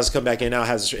 If he tries to come back in now,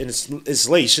 and it's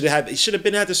late. He should have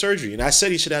been at the surgery, and I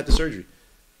said he should have had the surgery.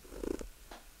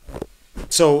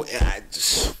 So,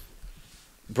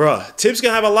 bruh, Tibbs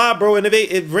gonna have a lot, bro. And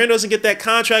if Randle doesn't get that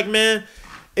contract, man,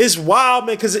 it's wild,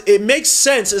 man, because it makes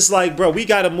sense. It's like, bro, we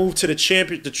got to move to the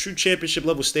true championship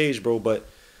level stage, bro. But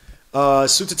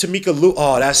Suta Tamika Lou,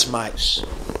 oh, that's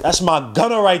my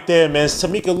gunner right there, man. It's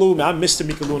Tamika Lou, man. I miss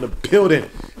Tamika Lou in the building.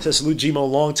 Says salute Gmo,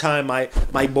 long time,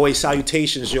 my boy.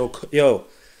 Salutations, yo.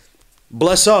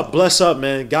 Bless up,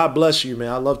 man. God bless you,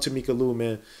 man. I love Tamika Lou,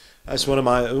 man. That's one of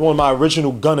my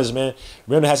original gunners, man.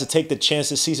 Randle has to take the chance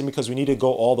this season because we need to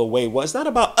go all the way. Well, it's not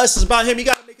about us. It's about him. He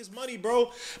got to make his money,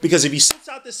 bro. Because if he sits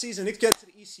out this season, they get to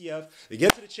the ECF, they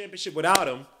get to the championship without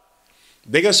him,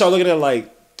 they're going to start looking at it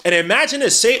like, and imagine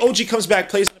this. Say OG comes back,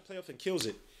 plays in the playoffs, and kills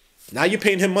it. Now you're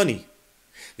paying him money.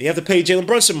 You have to pay Jalen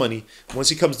Brunson money once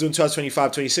he comes due in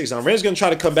 2025, 26. Now, Randall's going to try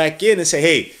to come back in and say,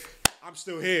 hey, I'm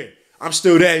still here. I'm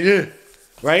still there, yeah.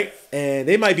 Right? And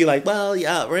they might be like, well,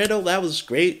 yeah, Randall, that was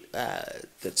great.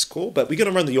 That's cool. But we're going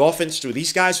to run the offense through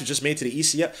these guys who just made it to the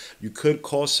ECF. You could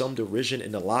cause some derision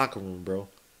in the locker room, bro.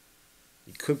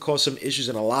 You could cause some issues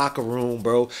in the locker room,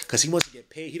 bro, because he wants to get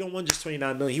paid. He don't want just $29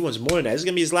 million. He wants more than that. This is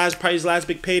going to be probably his last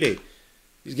big payday.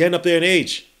 He's getting up there in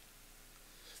age.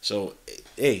 So,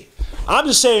 hey, I'm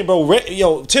just saying, bro.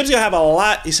 Yo, Tim's gonna have a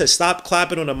lot. He said, "Stop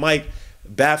clapping on the mic."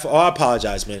 Bad for. Oh, I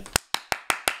apologize, man.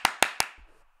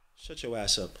 Shut your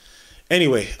ass up.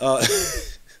 Anyway,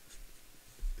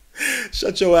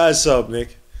 shut your ass up,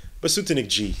 Nick. But suit to Nick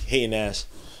G, hating ass.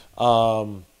 Let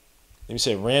me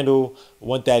say, Randall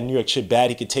want that New York shit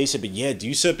bad. He could taste it, but yeah, do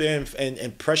you sit there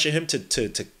and pressure him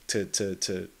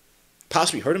to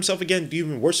possibly hurt himself again? Do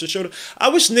even worse to shoulder? I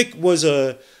wish Nick was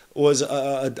a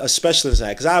specialist in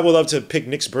that, because I would love to pick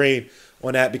Nick's brain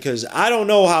on that, because I don't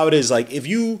know how it is. Like, if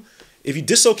you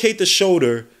dislocate the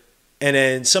shoulder and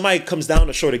then somebody comes down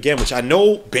the shoulder again, which I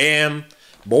know Bam,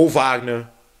 Mo Wagner,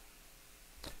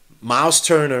 Miles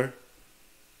Turner,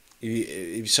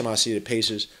 if you somehow see the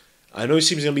Pacers, I know he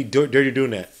seems going to be dirty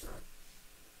doing that.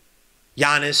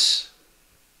 Giannis,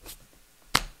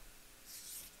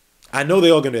 I know they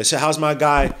all going to do that. So how's my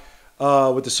guy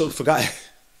with the soap? Forgot.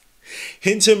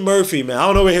 Hinton Murphy, man. I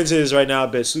don't know where Hinton is right now,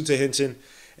 but salute to Hinton.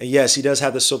 And yes, he does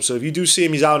have the soap. So if you do see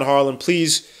him, he's out in Harlem.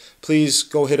 Please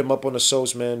go hit him up on the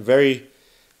soaps, man. Very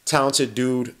talented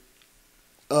dude.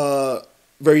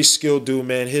 Very skilled dude,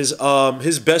 man. His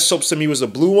best soaps to me was the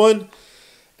blue one.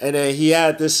 And then he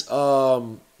had this,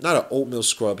 not an oatmeal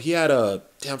scrub. He had a,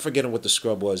 damn, I'm forgetting what the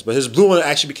scrub was. But his blue one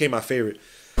actually became my favorite.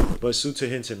 But salute to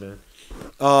Hinton,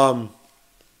 man.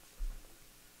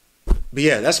 But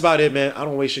yeah, that's about it, man. I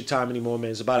don't waste your time anymore,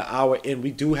 man. It's about an hour in.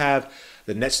 We do have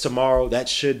the Nets tomorrow. That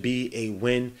should be a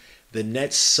win. The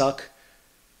Nets suck.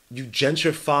 You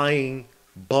gentrifying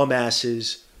bum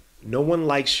asses. No one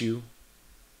likes you.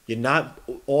 You're not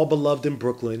all beloved in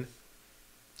Brooklyn.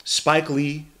 Spike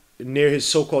Lee, near his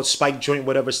so-called Spike joint,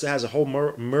 whatever, still has a whole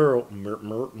mural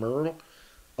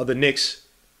of the Knicks.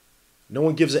 No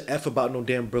one gives a F about no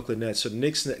damn Brooklyn Nets. So the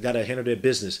Knicks got to handle their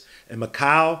business. And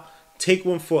Macau, take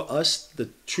one for us, the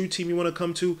true team you want to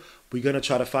come to. We're going to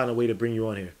try to find a way to bring you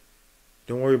on here.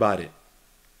 Don't worry about it.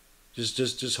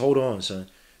 Just hold on, son.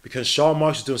 Because Sean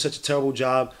Marks is doing such a terrible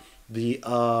job. The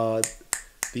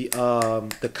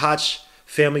Koch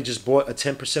family just bought a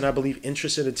 10%, I believe,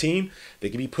 interest in the team. They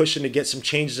could be pushing to get some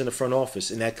changes in the front office.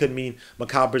 And that could mean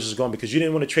Mikal Bridges is gone, because you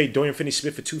didn't want to trade Dorian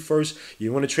Finney-Smith for 2 firsts. You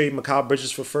didn't want to trade Mikal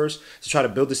Bridges for first to try to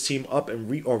build this team up and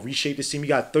reshape this team. You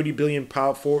got 30 billion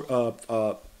power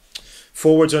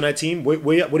forwards on that team. What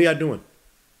are y'all doing?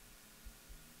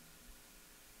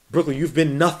 Brooklyn, you've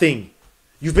been nothing.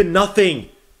 You've been nothing.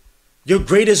 Your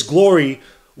greatest glory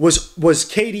was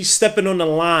KD stepping on the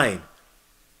line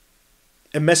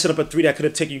and messing up a 3 that could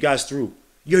have taken you guys through.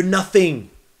 You're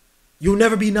nothing. You'll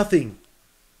never be nothing.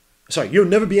 Sorry, you'll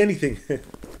never be anything.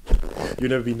 You'll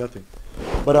never be nothing.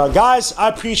 But guys, I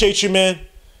appreciate you, man.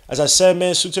 As I said,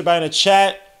 man, salute to everybody in the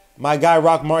chat. My guy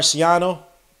Rock Marciano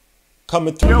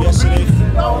coming through yesterday.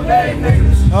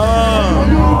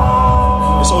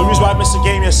 That's the only reason why I missed the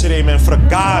game yesterday, man. For the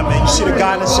guy, man. You see the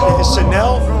guy in his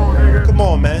Chanel? Come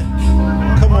on, man.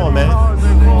 Come on, man.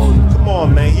 Come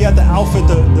on, man. He had the outfit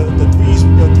the three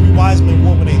wise men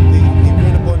wore when they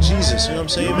ran up on Jesus. You know what I'm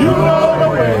saying, man?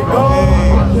 Hey.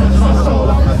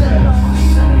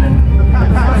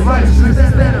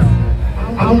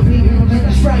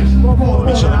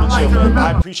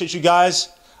 I appreciate you guys.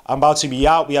 I'm about to be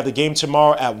out. We have the game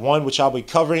tomorrow at 1, which I'll be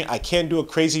covering. I can't do a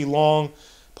crazy long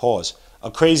pause. I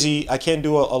can't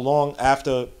do a long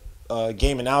after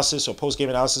game analysis or post game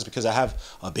analysis because I have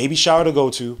a baby shower to go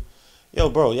to. Yo,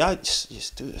 bro, y'all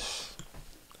just do this.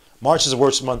 March is the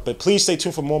worst month, but please stay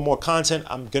tuned for more and more content.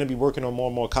 I'm going to be working on more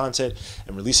and more content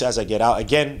and release it as I get out.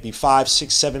 Again, be 5,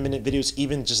 6, 7 minute videos,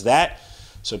 even just that.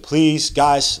 So please,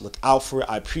 guys, look out for it.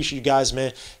 I appreciate you guys,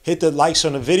 man. Hit the likes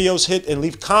on the videos, hit and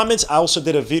leave comments. I also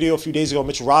did a video a few days ago,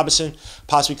 Mitchell Robinson,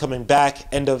 possibly coming back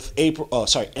end of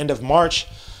March.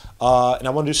 And I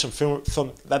want to do some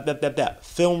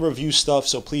film review stuff.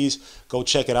 So please go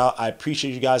check it out. I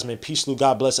appreciate you guys, man. Peace, Lou.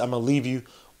 God bless. I'm going to leave you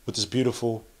with this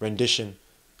beautiful rendition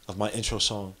of my intro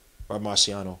song, Rob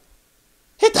Marciano.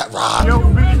 Hit that, Rob.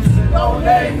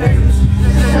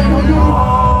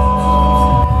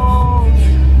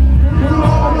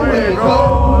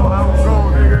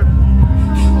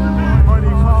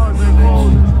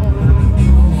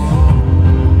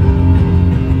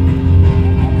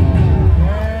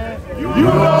 You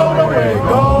know the way it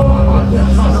goes.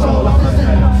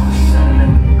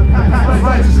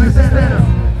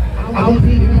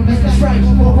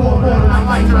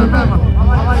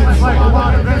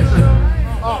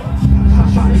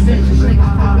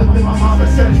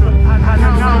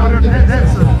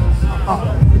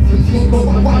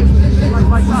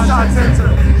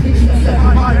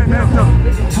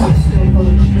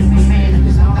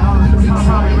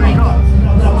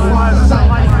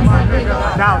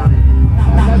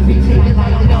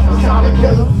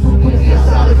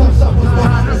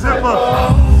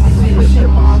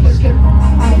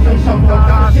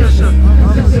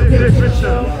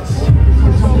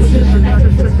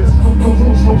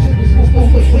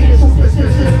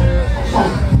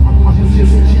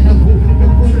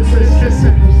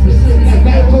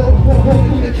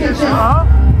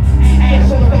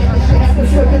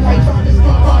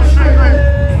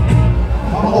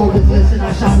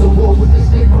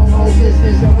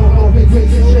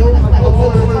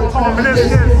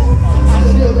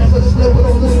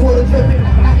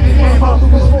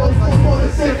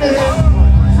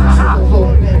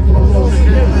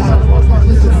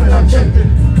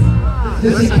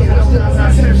 This is